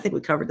saying. I think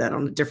we covered that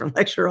on a different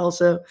lecture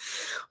also.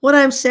 What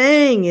I'm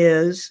saying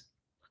is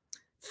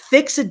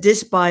fix a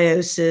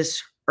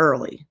dysbiosis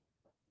early.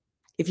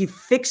 If you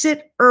fix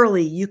it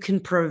early, you can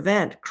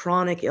prevent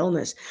chronic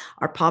illness.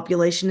 Our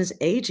population is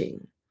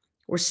aging.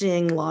 We're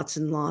seeing lots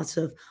and lots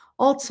of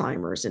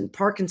Alzheimer's and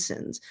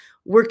Parkinson's.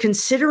 We're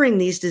considering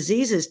these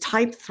diseases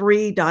type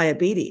 3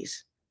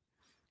 diabetes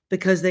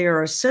because they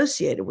are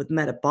associated with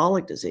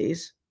metabolic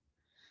disease,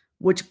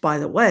 which, by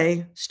the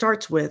way,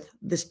 starts with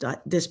this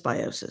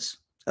dysbiosis.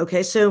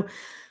 Okay, so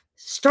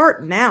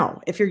start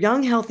now. If you're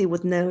young, healthy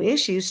with no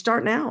issues,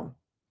 start now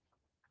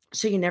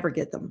so you never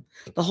get them.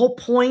 The whole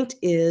point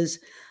is,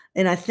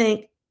 and I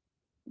think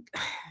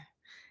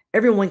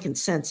everyone can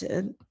sense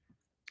it,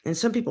 and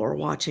some people are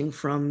watching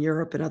from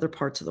Europe and other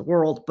parts of the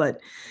world, but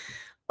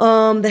the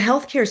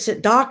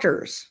healthcare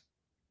doctors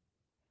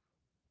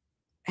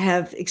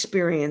have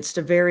experienced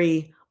a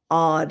very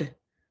odd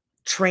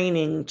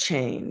training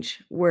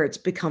change where it's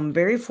become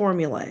very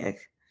formulaic.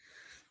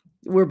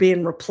 We're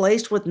being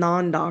replaced with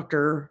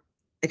non-doctor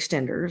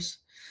extenders.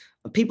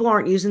 People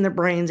aren't using their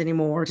brains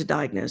anymore to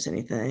diagnose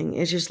anything.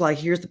 It's just like,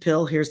 here's the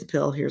pill, here's the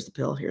pill, here's the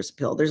pill, here's the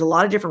pill. There's a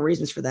lot of different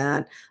reasons for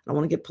that. I don't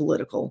want to get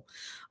political.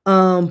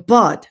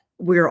 But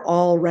we're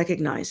all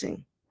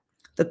recognizing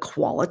the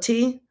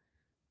quality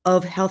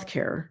of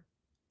healthcare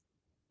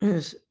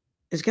is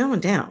going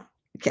down.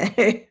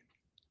 Okay.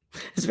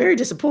 It's very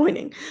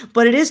disappointing,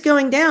 but it is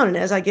going down. And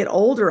as I get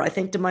older, I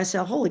think to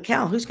myself, holy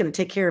cow, who's going to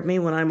take care of me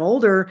when I'm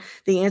older?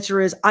 The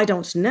answer is, I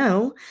don't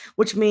know,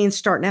 which means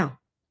start now.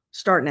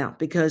 Start now,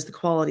 because the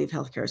quality of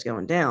healthcare is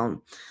going down.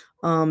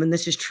 And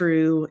this is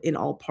true in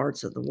all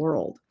parts of the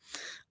world.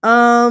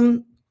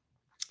 When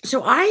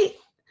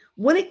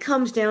it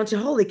comes down to,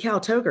 holy cow,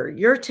 Toker,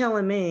 you're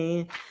telling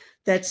me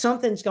that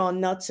something's gone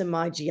nuts in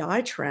my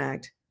GI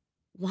tract.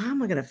 Why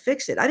am I going to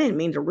fix it? I didn't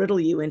mean to riddle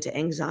you into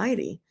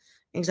anxiety.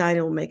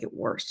 Anxiety will make it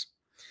worse.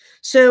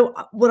 So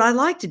what I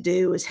like to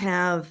do is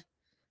have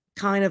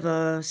kind of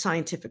a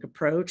scientific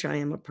approach. I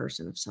am a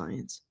person of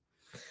science.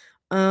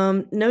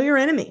 Know your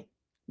enemy.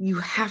 You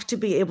have to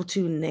be able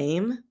to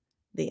name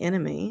the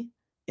enemy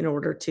in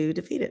order to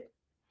defeat it.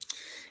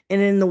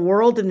 And in the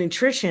world of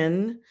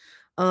nutrition,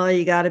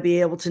 you got to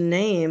be able to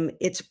name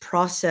its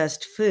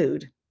processed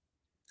food,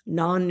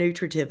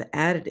 non-nutritive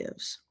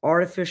additives,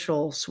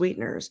 artificial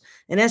sweeteners.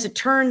 And as it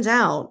turns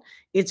out,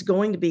 it's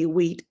going to be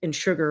wheat and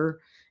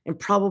sugar and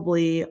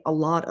probably a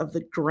lot of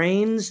the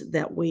grains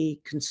that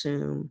we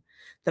consume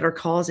that are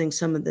causing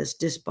some of this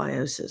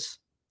dysbiosis.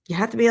 You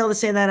have to be able to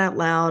say that out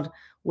loud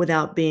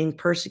without being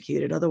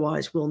persecuted.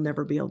 Otherwise, we'll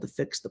never be able to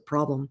fix the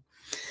problem.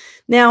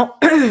 Now,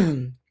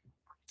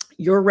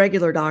 your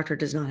regular doctor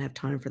does not have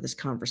time for this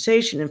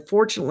conversation.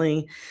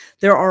 Unfortunately,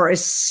 there are a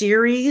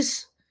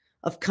series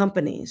of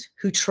companies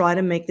who try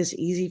to make this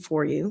easy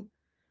for you.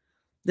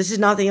 This is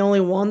not the only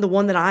one. The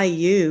one that I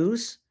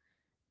use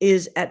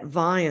is at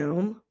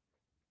Viome.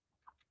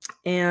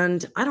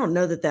 And I don't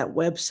know that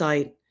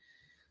website,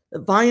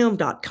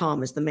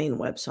 Viome.com is the main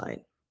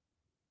website.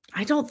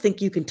 I don't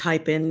think you can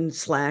type in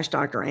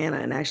 /Dr. Anna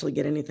and actually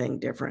get anything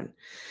different.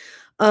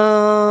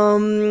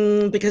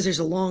 Because there's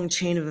a long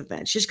chain of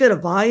events. Just go to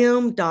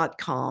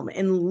Viome.com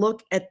and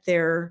look at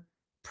their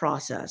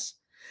process.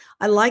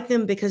 I like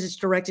them because it's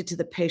directed to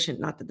the patient,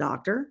 not the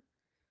doctor.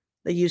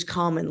 They use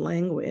common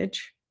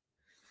language.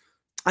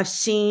 I've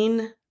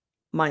seen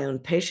my own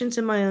patients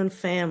and my own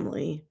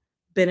family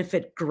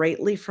benefit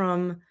greatly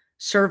from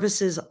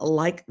services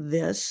like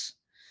this.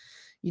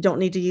 You don't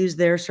need to use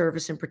their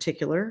service in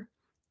particular.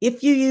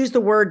 If you use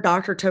the word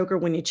Dr. Toker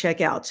when you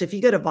check out, so if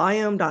you go to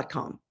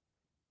Viome.com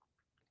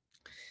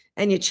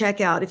and you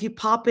check out, if you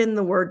pop in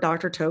the word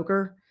Dr.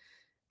 Toker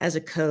as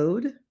a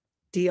code,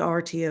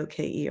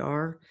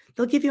 DRTOKER,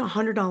 they'll give you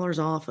 $100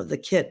 off of the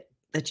kit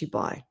that you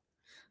buy.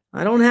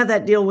 I don't have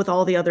that deal with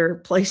all the other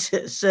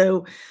places.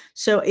 So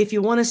if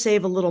you want to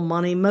save a little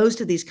money,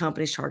 most of these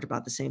companies charge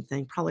about the same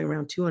thing, probably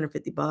around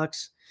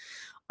 $250.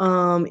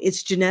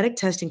 It's genetic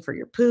testing for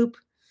your poop.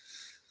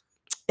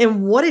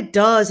 And what it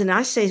does, and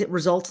I say it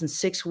results in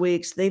 6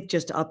 weeks, they've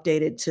just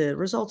updated to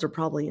results are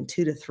probably in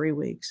 2 to 3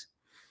 weeks.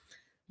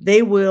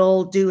 They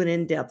will do an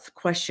in-depth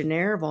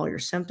questionnaire of all your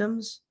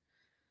symptoms.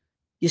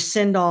 You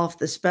send off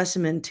the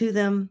specimen to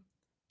them.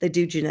 They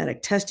do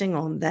genetic testing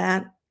on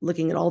that,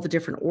 looking at all the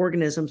different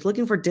organisms,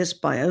 looking for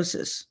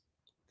dysbiosis.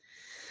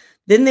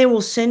 Then they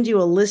will send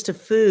you a list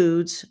of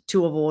foods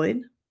to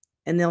avoid,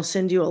 and they'll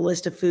send you a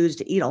list of foods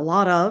to eat a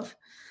lot of,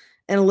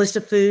 and a list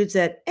of foods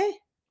that,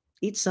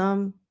 eat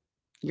some,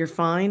 you're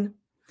fine.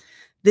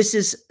 This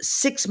is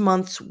 6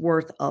 months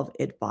worth of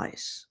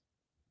advice.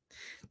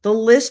 The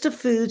list of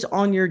foods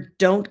on your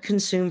don't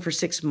consume for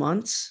 6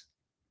 months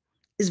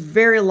is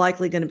very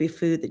likely going to be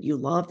food that you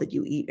love, that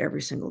you eat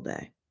every single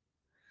day.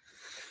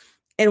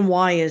 And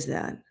why is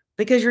that?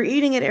 Because you're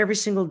eating it every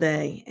single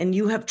day and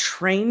you have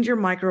trained your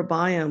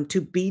microbiome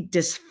to be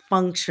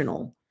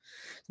dysfunctional.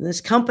 And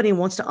this company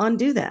wants to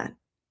undo that,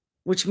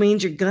 which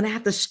means you're going to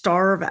have to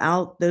starve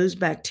out those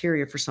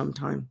bacteria for some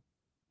time.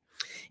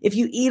 If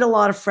you eat a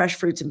lot of fresh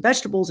fruits and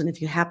vegetables, and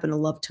if you happen to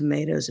love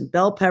tomatoes and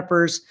bell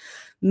peppers,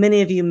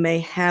 many of you may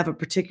have a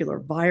particular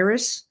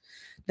virus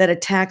that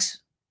attacks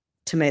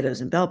tomatoes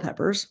and bell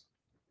peppers,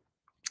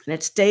 and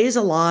it stays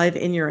alive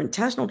in your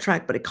intestinal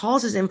tract, but it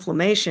causes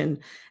inflammation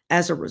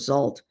as a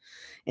result.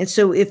 And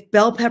so if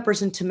bell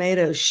peppers and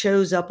tomatoes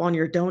shows up on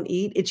your don't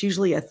eat, it's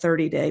usually a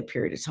 30-day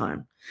period of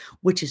time,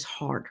 which is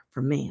hard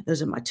for me.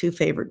 Those are my 2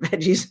 favorite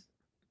veggies.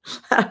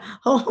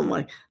 Oh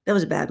my, that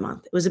was a bad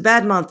month. It was a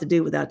bad month to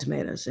do without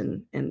tomatoes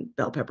and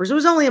bell peppers. It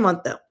was only a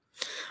month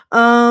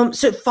though.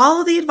 So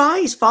follow the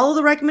advice, follow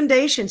the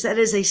recommendations. That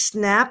is a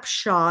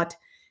snapshot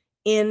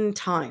in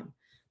time.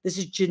 This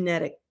is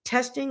genetic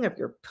testing of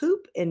your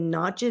poop and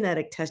not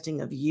genetic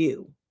testing of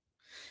you.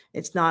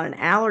 It's not an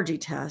allergy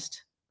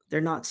test. They're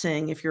not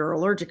saying if you're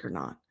allergic or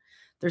not.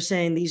 They're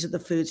saying these are the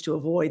foods to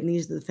avoid and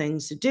these are the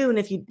things to do. And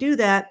if you do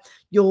that,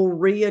 you'll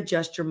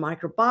readjust your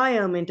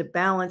microbiome into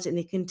balance, and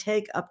it can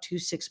take up to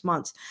 6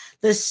 months.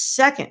 The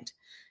second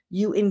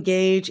you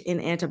engage in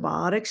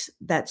antibiotics,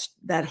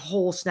 that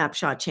whole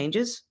snapshot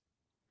changes.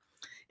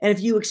 And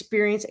if you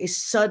experience a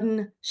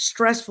sudden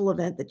stressful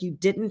event that you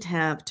didn't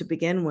have to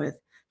begin with,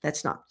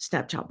 that's not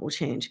snapshot will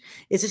change.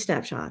 It's a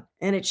snapshot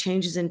and it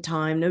changes in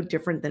time, no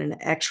different than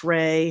an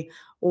X-ray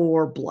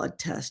or blood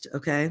test.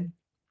 Okay.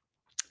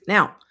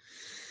 Now,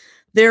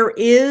 there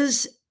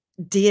is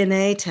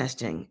DNA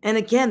testing. And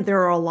again,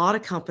 there are a lot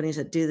of companies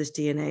that do this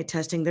DNA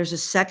testing. There's a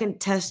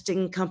second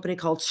testing company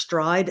called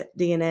Stride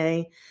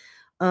DNA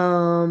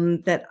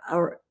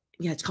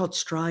it's called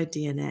Stride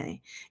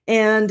DNA.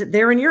 And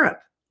they're in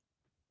Europe.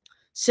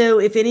 So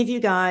if any of you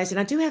guys, and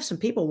I do have some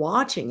people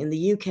watching in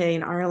the UK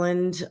and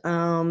Ireland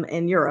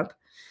and Europe,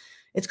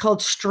 it's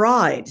called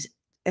Stride,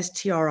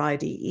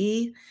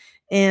 STRIDE.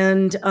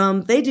 And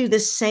they do the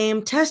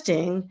same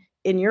testing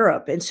in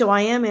Europe. And so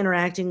I am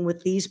interacting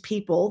with these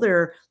people.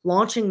 They're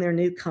launching their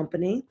new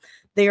company.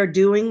 They are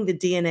doing the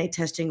DNA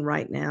testing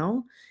right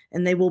now,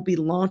 and they will be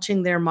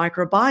launching their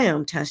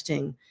microbiome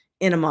testing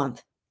in a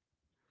month.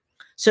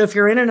 So if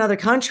you're in another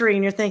country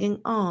and you're thinking,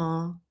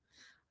 oh,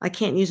 I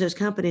can't use those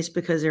companies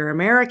because they're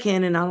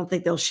American and I don't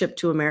think they'll ship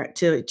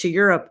to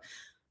Europe,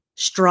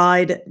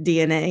 Stride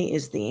DNA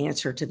is the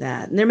answer to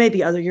that. And there may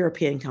be other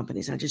European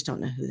companies. I just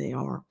don't know who they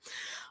are.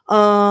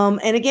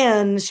 And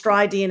again,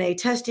 Stride DNA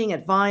testing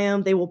at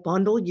Viome, they will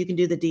bundle. You can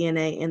do the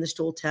DNA and the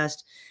stool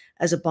test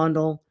as a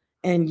bundle,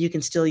 and you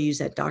can still use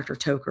that Dr.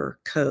 Toker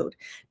code.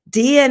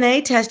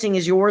 DNA testing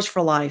is yours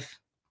for life.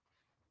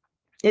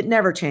 It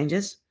never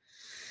changes.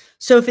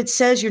 So if it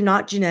says you're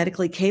not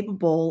genetically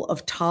capable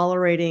of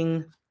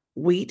tolerating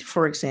wheat,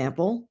 for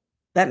example,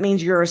 that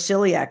means you're a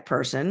celiac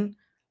person.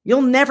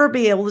 You'll never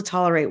be able to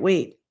tolerate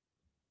wheat.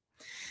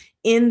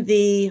 In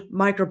the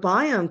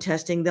microbiome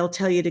testing, they'll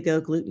tell you to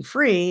go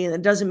gluten-free.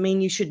 That doesn't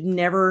mean you should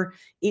never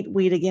eat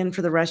wheat again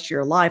for the rest of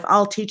your life.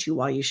 I'll teach you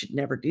why you should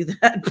never do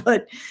that.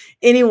 But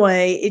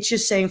anyway, it's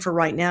just saying for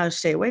right now,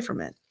 stay away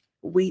from it.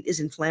 Wheat is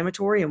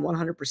inflammatory and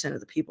 100% of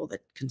the people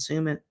that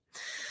consume it.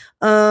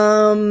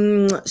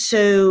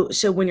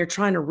 So when you're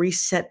trying to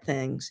reset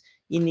things,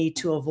 you need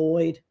to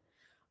avoid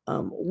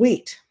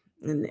wheat.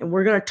 And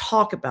we're going to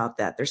talk about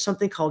that. There's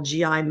something called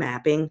GI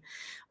mapping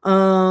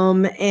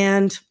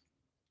and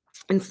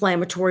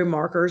inflammatory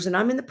markers. And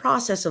I'm in the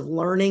process of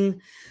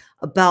learning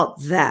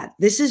about that.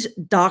 This is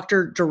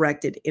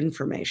doctor-directed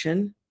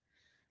information.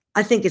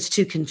 I think it's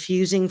too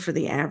confusing for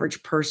the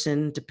average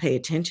person to pay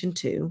attention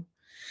to.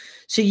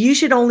 So you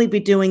should only be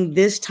doing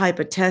this type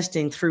of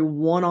testing through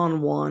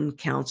one-on-one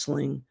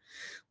counseling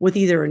with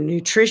either a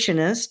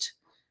nutritionist,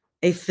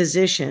 a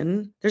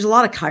physician. There's a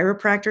lot of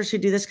chiropractors who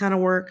do this kind of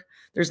work.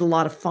 There's a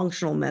lot of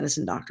functional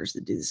medicine doctors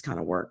that do this kind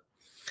of work.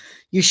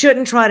 You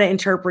shouldn't try to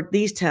interpret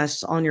these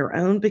tests on your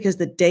own because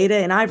the data,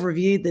 and I've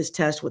reviewed this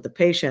test with a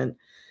patient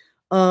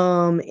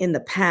in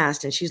the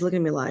past, and she's looking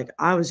at me like,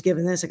 I was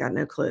given this, I got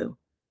no clue.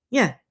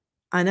 Yeah,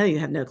 I know you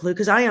have no clue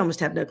because I almost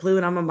have no clue,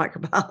 and I'm a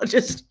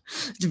microbiologist.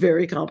 It's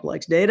very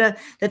complex data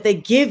that they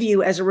give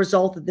you as a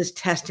result of this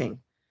testing.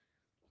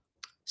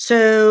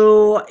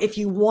 So if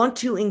you want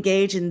to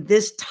engage in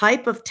this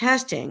type of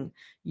testing,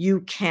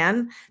 you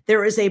can.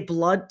 There is a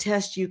blood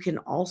test you can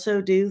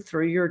also do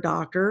through your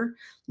doctor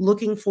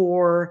looking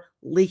for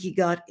leaky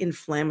gut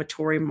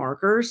inflammatory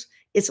markers.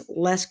 It's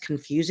less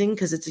confusing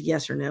because it's a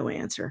yes or no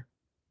answer,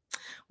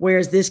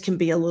 whereas this can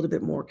be a little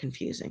bit more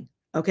confusing.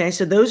 Okay,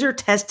 so those are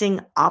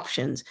testing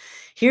options.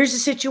 Here's the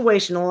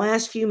situation, the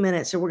last few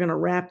minutes, so we're going to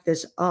wrap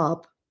this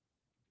up,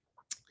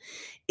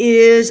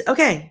 is,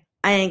 okay,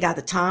 I ain't got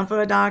the time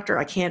for a doctor.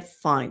 I can't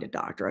find a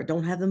doctor. I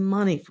don't have the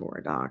money for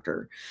a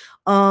doctor.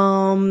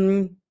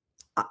 Cobble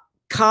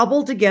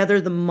together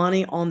the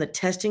money on the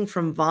testing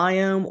from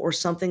Viome or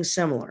something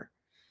similar.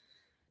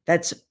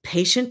 That's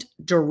patient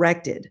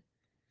directed.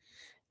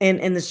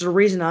 And this is the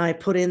reason I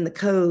put in the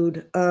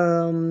code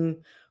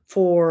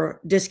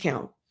for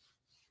discount.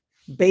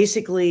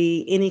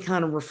 Basically, any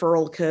kind of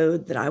referral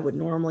code that I would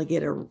normally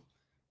get a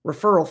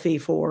referral fee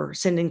for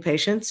sending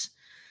patients,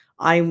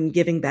 I'm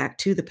giving back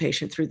to the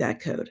patient through that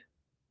code.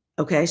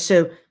 Okay,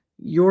 so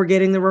you're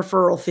getting the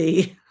referral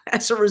fee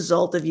as a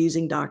result of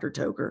using Dr.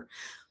 Toker.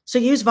 So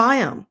use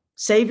Viome,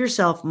 save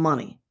yourself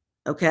money.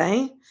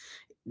 Okay,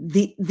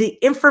 the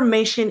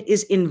information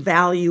is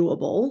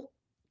invaluable.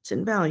 It's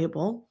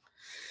invaluable.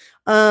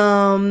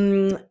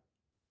 Follow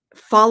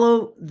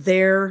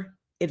their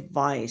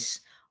advice.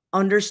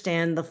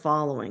 Understand the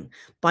following: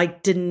 by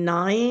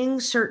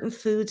denying certain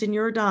foods in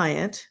your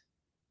diet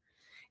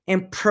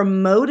and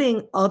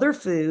promoting other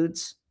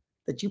foods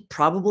that you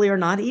probably are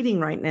not eating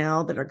right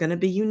now that are going to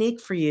be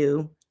unique for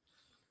you.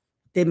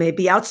 They may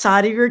be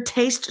outside of your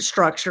taste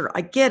structure.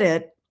 I get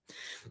it.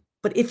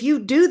 But if you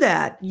do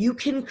that, you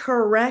can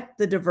correct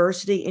the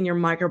diversity in your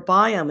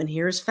microbiome. And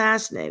here's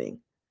fascinating.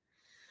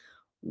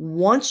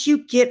 Once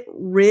you get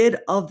rid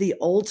of the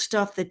old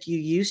stuff that you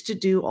used to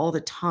do all the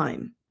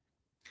time,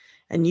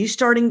 and you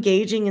start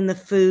engaging in the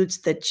foods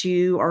that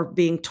you are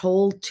being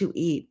told to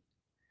eat,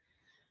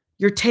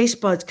 your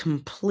taste buds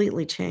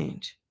completely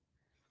change.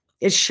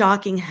 It's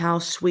shocking how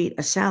sweet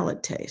a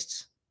salad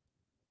tastes.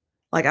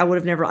 Like, I would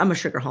have never, I'm a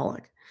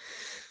sugarholic.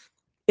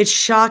 It's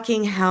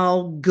shocking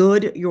how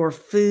good your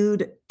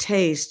food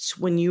tastes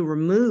when you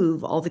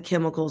remove all the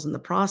chemicals and the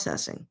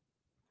processing.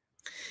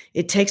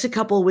 It takes a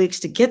couple of weeks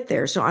to get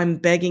there, so I'm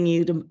begging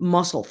you to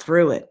muscle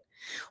through it.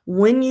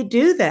 When you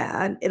do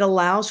that, it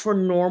allows for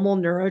normal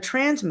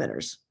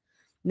neurotransmitters.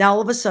 Now,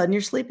 all of a sudden,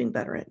 you're sleeping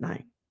better at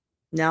night.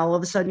 Now, all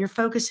of a sudden, you're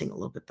focusing a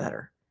little bit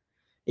better.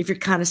 If you're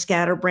kind of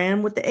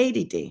scatterbrained with the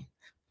ADD,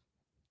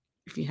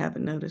 if you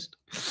haven't noticed,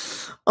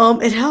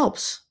 it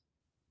helps.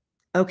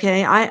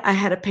 Okay, I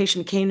had a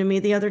patient came to me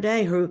the other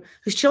day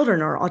whose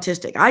children are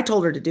autistic. I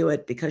told her to do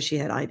it because she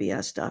had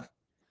IBS stuff.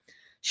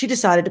 She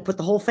decided to put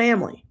the whole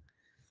family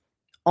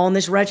on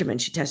this regimen.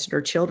 She tested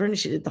her children.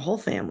 She did the whole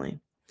family.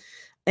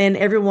 And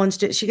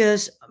she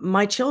goes,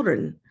 my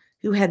children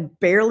who had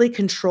barely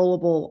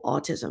controllable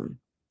autism,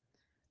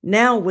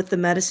 now with the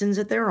medicines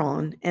that they're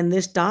on and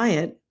this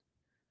diet,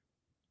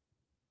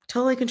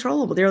 totally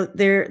controllable.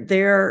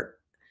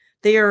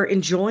 They are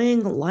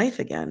enjoying life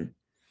again.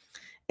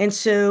 And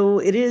so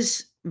it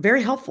is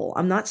very helpful.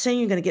 I'm not saying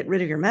you're going to get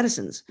rid of your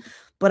medicines,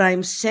 but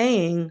I'm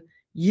saying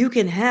you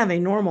can have a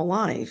normal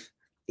life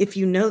if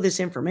you know this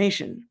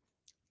information.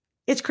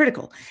 It's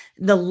critical.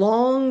 The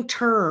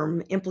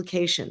long-term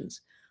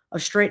implications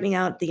of straightening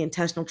out the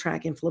intestinal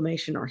tract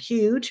inflammation are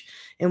huge.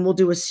 And we'll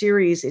do a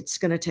series. It's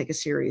going to take a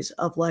series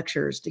of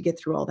lectures to get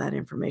through all that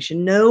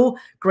information. No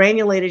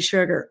granulated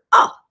sugar.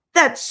 Oh,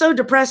 that's so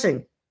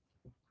depressing,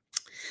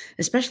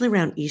 especially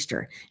around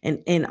Easter.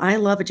 And I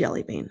love a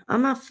jelly bean.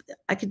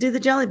 I could do the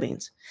jelly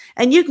beans.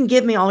 And you can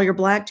give me all your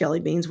black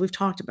jelly beans. We've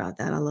talked about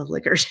that. I love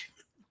licorice.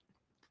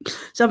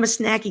 So I'm a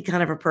snacky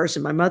kind of a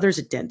person. My mother's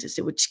a dentist.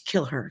 It would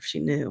kill her if she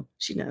knew.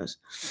 She knows.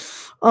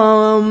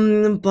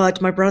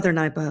 But my brother and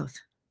I both.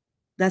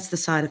 That's the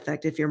side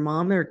effect. If your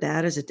mom or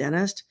dad is a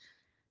dentist,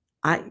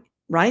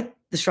 right?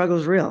 The struggle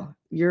is real.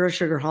 You're a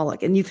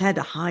sugarholic, and you've had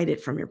to hide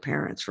it from your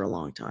parents for a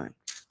long time.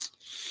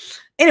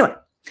 Anyway,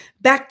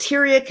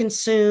 bacteria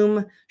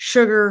consume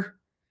sugar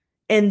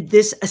and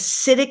this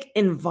acidic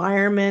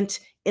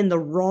environment in the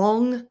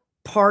wrong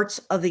parts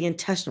of the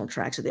intestinal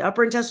tract. So the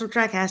upper intestinal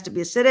tract has to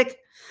be acidic.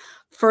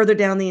 Further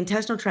down the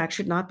intestinal tract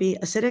should not be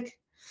acidic.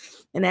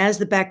 And as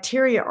the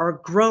bacteria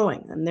are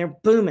growing and they're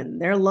booming,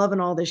 they're loving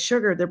all this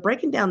sugar, they're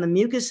breaking down the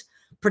mucus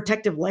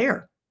protective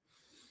layer.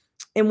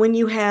 And when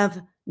you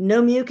have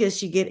no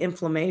mucus, you get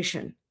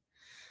inflammation.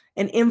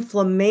 And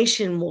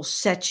inflammation will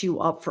set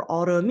you up for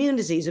autoimmune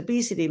disease,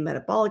 obesity,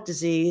 metabolic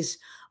disease,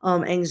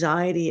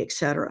 anxiety,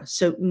 etc.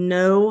 So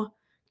no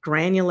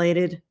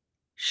granulated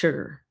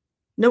sugar,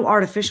 no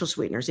artificial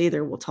sweeteners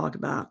either. We'll talk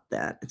about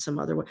that in some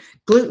other way.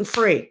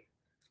 Gluten-free.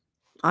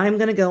 I'm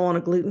going to go on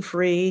a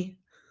gluten-free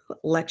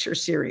lecture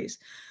series.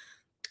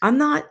 I'm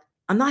not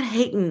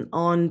hating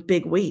on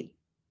big wheat.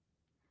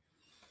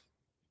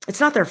 It's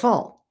not their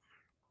fault.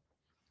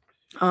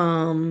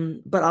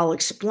 But I'll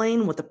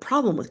explain what the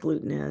problem with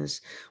gluten is.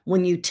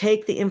 When you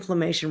take the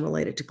inflammation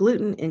related to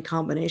gluten in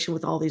combination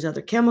with all these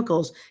other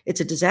chemicals,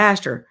 it's a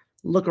disaster.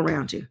 Look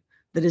around you.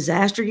 The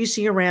disaster you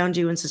see around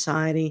you in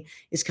society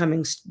is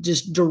coming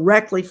just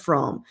directly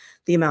from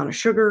the amount of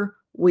sugar,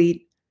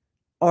 wheat,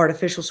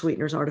 artificial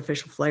sweeteners,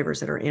 artificial flavors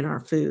that are in our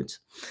foods.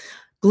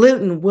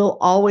 Gluten will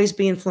always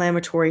be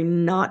inflammatory,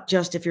 not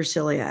just if you're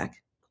celiac.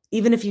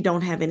 Even if you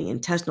don't have any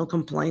intestinal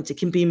complaints, it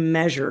can be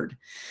measured.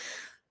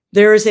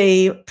 There is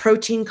a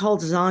protein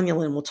called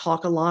zonulin. We'll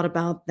talk a lot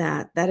about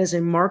that. That is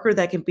a marker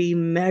that can be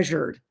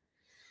measured.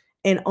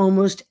 And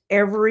almost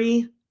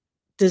every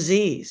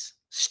disease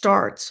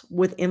starts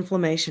with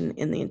inflammation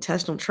in the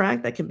intestinal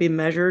tract that can be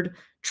measured,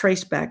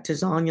 traced back to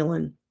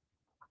zonulin.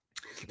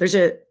 There's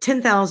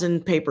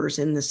 10,000 papers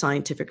in the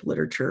scientific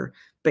literature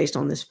based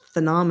on this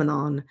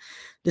phenomenon.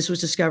 This was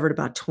discovered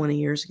about 20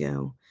 years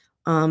ago.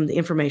 The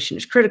information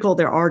is critical.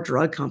 There are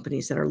drug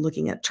companies that are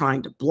looking at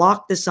trying to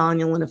block the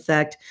zonulin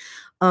effect.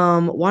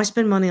 Why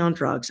spend money on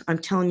drugs? I'm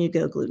telling you,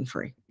 go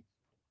gluten-free.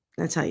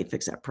 That's how you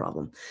fix that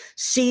problem.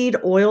 Seed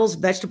oils,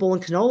 vegetable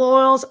and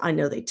canola oils. I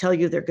know they tell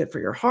you they're good for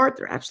your heart.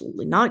 They're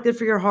absolutely not good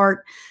for your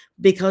heart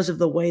because of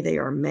the way they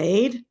are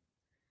made.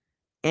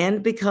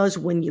 And because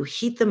when you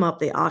heat them up,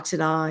 they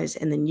oxidize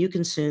and then you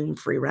consume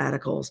free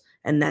radicals,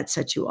 and that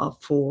sets you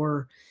up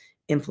for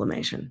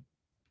inflammation.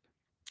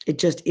 It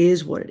just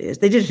is what it is.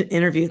 They did an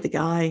interview with the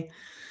guy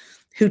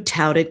who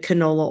touted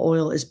canola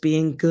oil as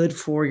being good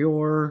for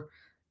your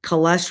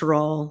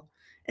cholesterol.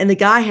 And the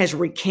guy has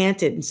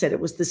recanted and said it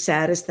was the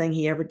saddest thing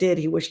he ever did.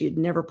 He wished he had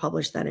never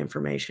published that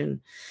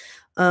information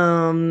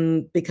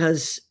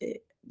because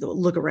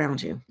look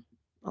around you.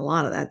 A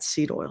lot of that's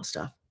seed oil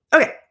stuff.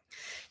 Okay.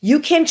 You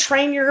can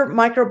train your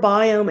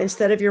microbiome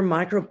instead of your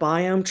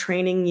microbiome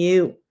training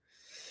you.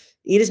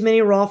 Eat as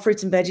many raw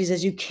fruits and veggies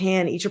as you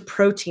can. Eat your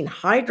protein.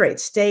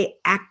 Hydrate. Stay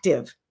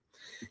active.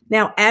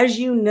 Now, as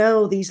you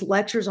know, these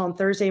lectures on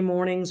Thursday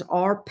mornings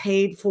are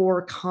paid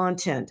for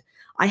content.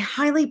 I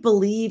highly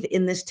believe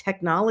in this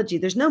technology.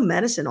 There's no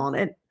medicine on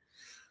it.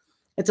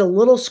 It's a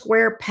little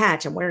square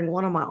patch. I'm wearing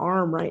one on my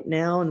arm right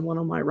now and one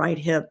on my right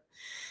hip.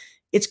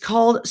 It's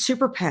called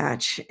Super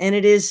Patch, and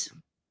it is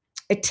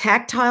a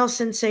tactile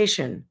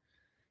sensation.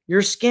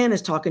 Your skin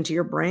is talking to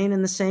your brain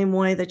in the same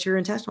way that your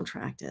intestinal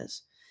tract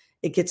is.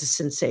 It gets a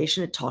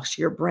sensation. It talks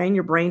to your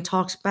brain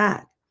talks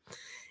back.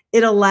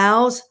 It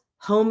allows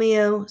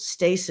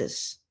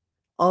homeostasis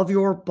of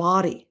your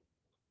body.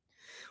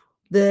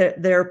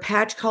 Their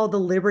patch called the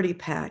Liberty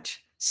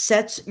Patch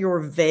sets your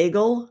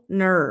vagal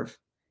nerve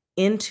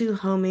into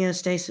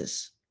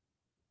homeostasis.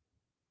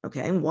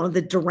 Okay, and one of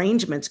the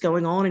derangements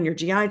going on in your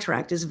GI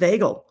tract is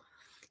vagal.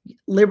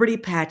 Liberty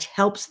Patch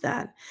helps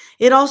that.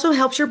 It also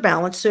helps your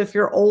balance. So if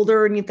you're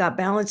older and you've got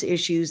balance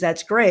issues,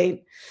 that's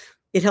great.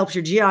 It helps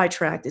your GI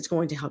tract. It's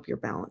going to help your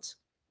balance.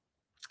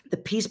 The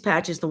Peace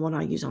Patch is the one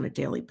I use on a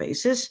daily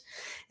basis,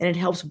 and it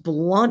helps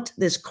blunt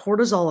this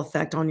cortisol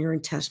effect on your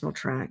intestinal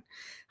tract.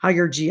 How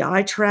your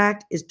GI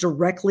tract is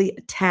directly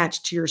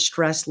attached to your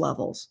stress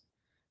levels.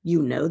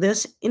 You know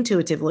this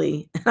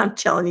intuitively, and I'm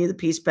telling you the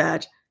Peace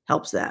Patch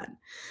helps that.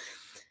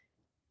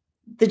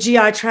 The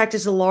GI tract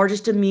is the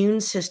largest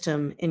immune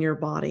system in your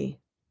body,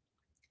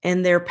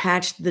 and their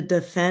patch, the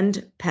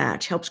Defend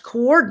Patch, helps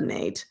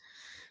coordinate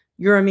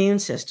your immune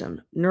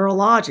system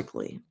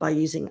neurologically by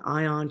using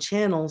ion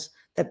channels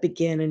that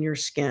begin in your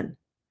skin.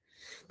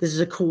 This is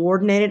a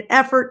coordinated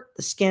effort.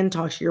 The skin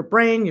talks to your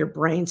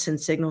brain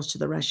sends signals to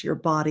the rest of your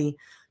body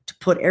to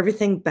put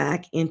everything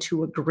back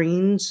into a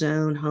green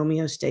zone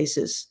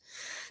homeostasis.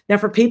 Now,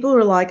 for people who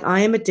are like, I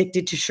am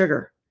addicted to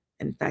sugar.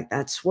 In fact,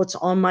 that's what's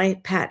on my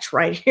patch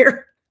right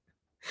here.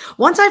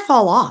 Once I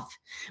fall off,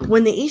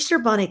 when the Easter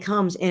Bunny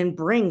comes and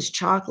brings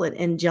chocolate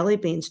and jelly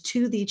beans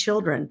to the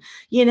children,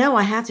 you know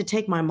I have to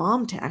take my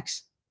mom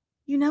tax.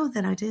 You know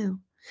that I do.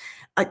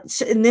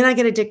 And then I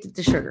get addicted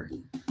to sugar.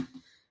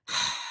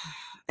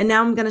 And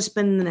now I'm going to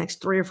spend the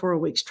next 3 or 4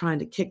 weeks trying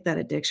to kick that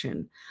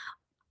addiction.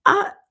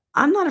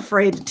 I'm not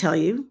afraid to tell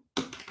you.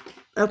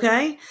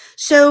 Okay?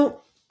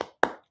 So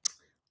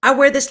I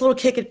wear this little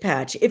kick it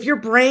patch. If your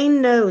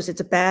brain knows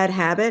it's a bad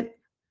habit,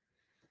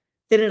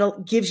 then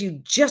it gives you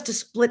just a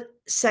split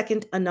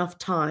second enough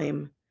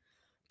time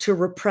to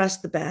repress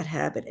the bad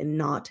habit and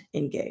not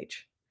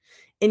engage.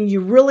 And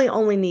you really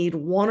only need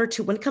 1 or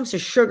 2. When it comes to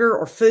sugar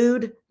or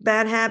food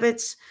bad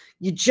habits,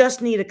 you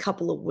just need a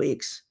couple of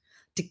weeks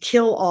to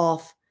kill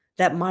off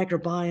that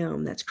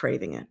microbiome that's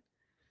craving it.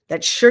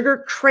 That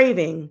sugar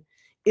craving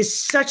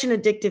is such an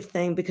addictive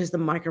thing because the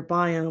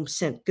microbiome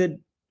sent good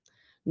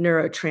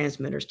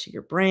neurotransmitters to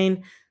your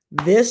brain.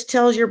 This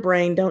tells your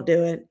brain, don't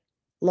do it,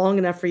 long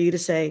enough for you to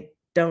say,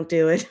 don't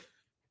do it.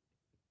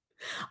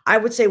 I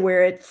would say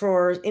wear it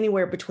for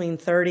anywhere between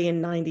 30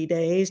 and 90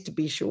 days to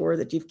be sure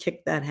that you've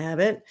kicked that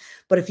habit.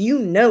 But if you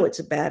know it's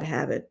a bad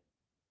habit,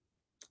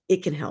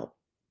 it can help.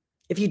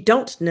 If you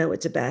don't know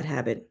it's a bad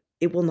habit,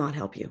 it will not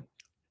help you.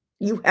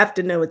 You have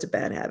to know it's a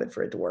bad habit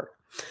for it to work.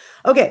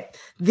 Okay,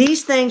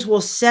 these things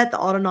will set the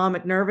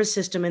autonomic nervous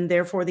system and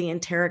therefore the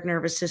enteric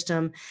nervous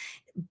system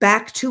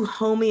back to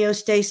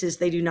homeostasis.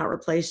 They do not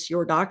replace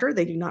your doctor.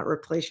 They do not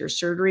replace your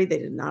surgery. They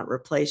do not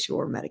replace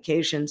your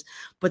medications,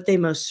 but they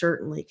most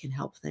certainly can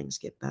help things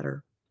get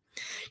better.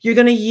 You're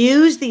going to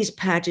use these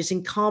patches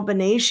in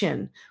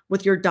combination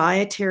with your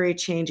dietary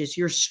changes,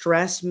 your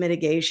stress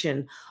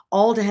mitigation,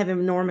 all to have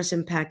enormous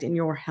impact in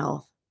your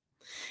health.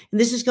 And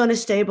this is going to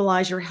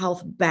stabilize your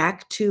health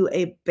back to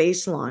a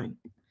baseline.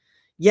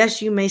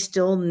 Yes, you may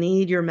still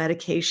need your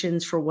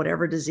medications for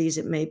whatever disease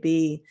it may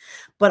be,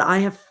 but I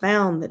have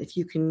found that if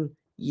you can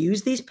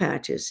use these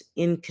patches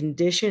in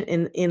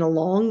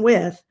along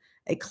with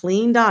a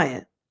clean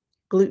diet,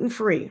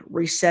 gluten-free,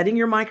 resetting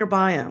your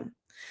microbiome,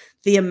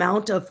 the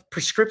amount of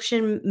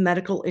prescription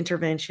medical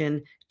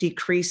intervention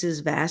decreases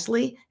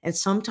vastly and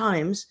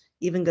sometimes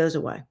even goes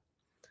away.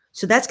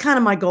 So that's kind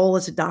of my goal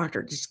as a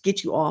doctor, just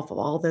get you off of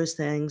all those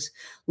things,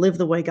 live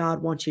the way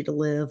God wants you to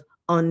live,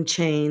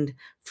 unchained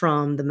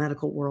from the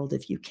medical world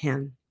if you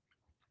can.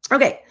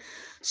 Okay.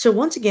 So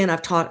once again,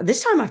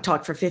 this time I've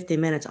talked for 50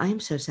 minutes. I am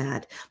so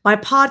sad. My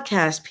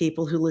podcast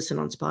people who listen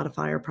on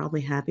Spotify are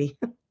probably happy.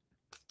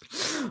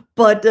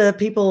 But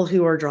people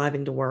who are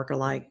driving to work are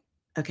like,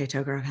 okay,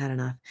 Toker, I've had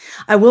enough.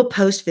 I will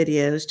post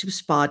videos to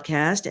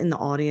Spodcast and the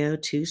audio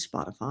to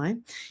Spotify.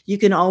 You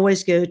can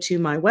always go to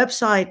my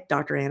website,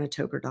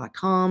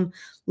 drannatoker.com,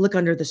 look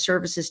under the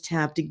services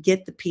tab to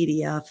get the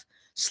PDF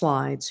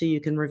slides so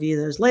you can review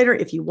those later.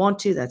 If you want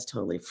to, that's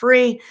totally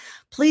free.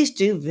 Please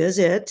do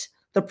visit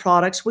the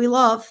products we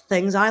love,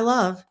 things I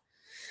love,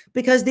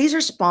 because these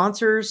are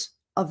sponsors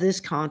of this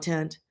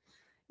content.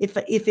 If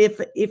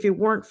it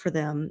weren't for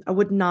them, I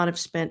would not have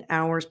spent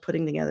hours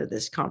putting together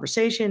this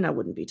conversation. I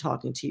wouldn't be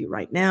talking to you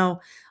right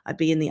now. I'd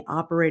be in the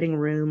operating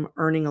room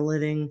earning a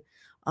living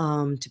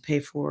to pay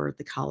for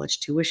the college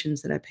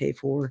tuitions that I pay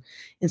for,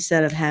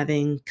 instead of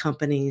having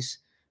companies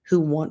who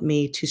want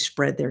me to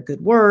spread their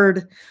good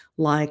word,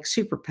 like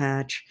Super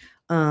Patch,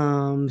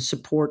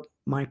 support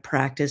my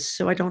practice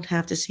so I don't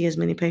have to see as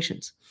many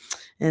patients.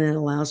 And it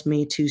allows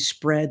me to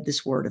spread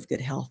this word of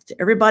good health to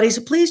everybody.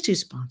 So please do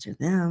sponsor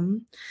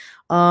them.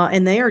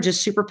 And they are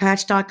just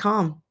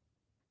superpatch.com.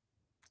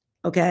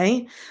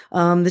 Okay.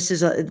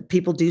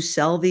 People do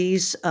sell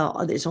these.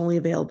 It's only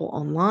available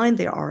online.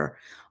 They are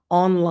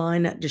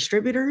online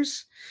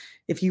distributors.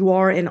 If you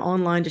are an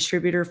online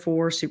distributor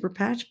for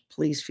Superpatch,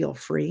 please feel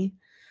free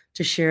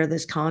to share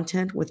this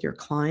content with your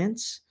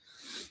clients.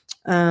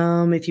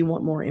 If you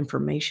want more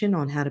information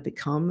on how to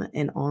become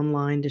an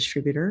online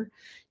distributor,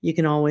 you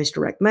can always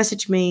direct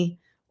message me,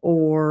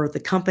 or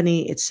the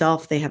company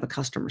itself. They have a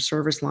customer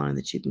service line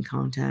that you can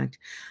contact.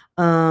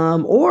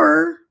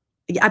 Or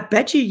I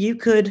bet you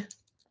could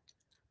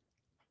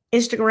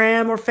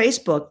Instagram or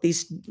Facebook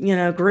these,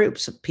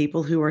 groups of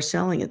people who are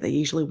selling it. They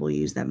usually will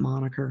use that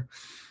moniker,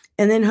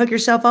 and then hook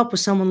yourself up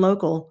with someone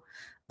local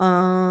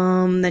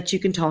that you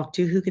can talk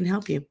to who can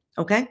help you.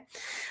 Okay.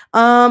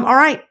 All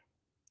right.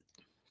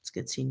 It's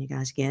good seeing you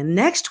guys again.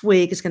 Next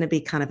week is going to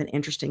be kind of an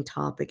interesting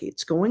topic.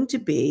 It's going to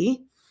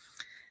be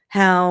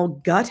how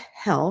gut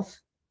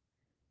health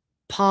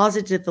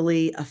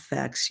positively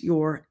affects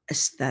your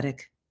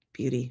aesthetic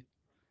beauty.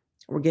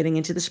 We're getting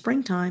into the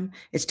springtime.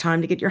 It's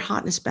time to get your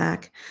hotness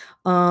back.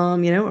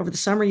 Over the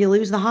summer, you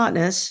lose the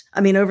hotness.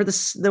 Over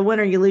the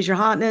winter, you lose your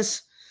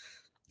hotness.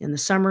 In the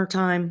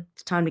summertime,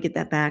 it's time to get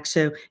that back.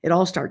 So it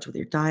all starts with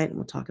your diet, and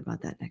we'll talk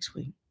about that next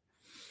week.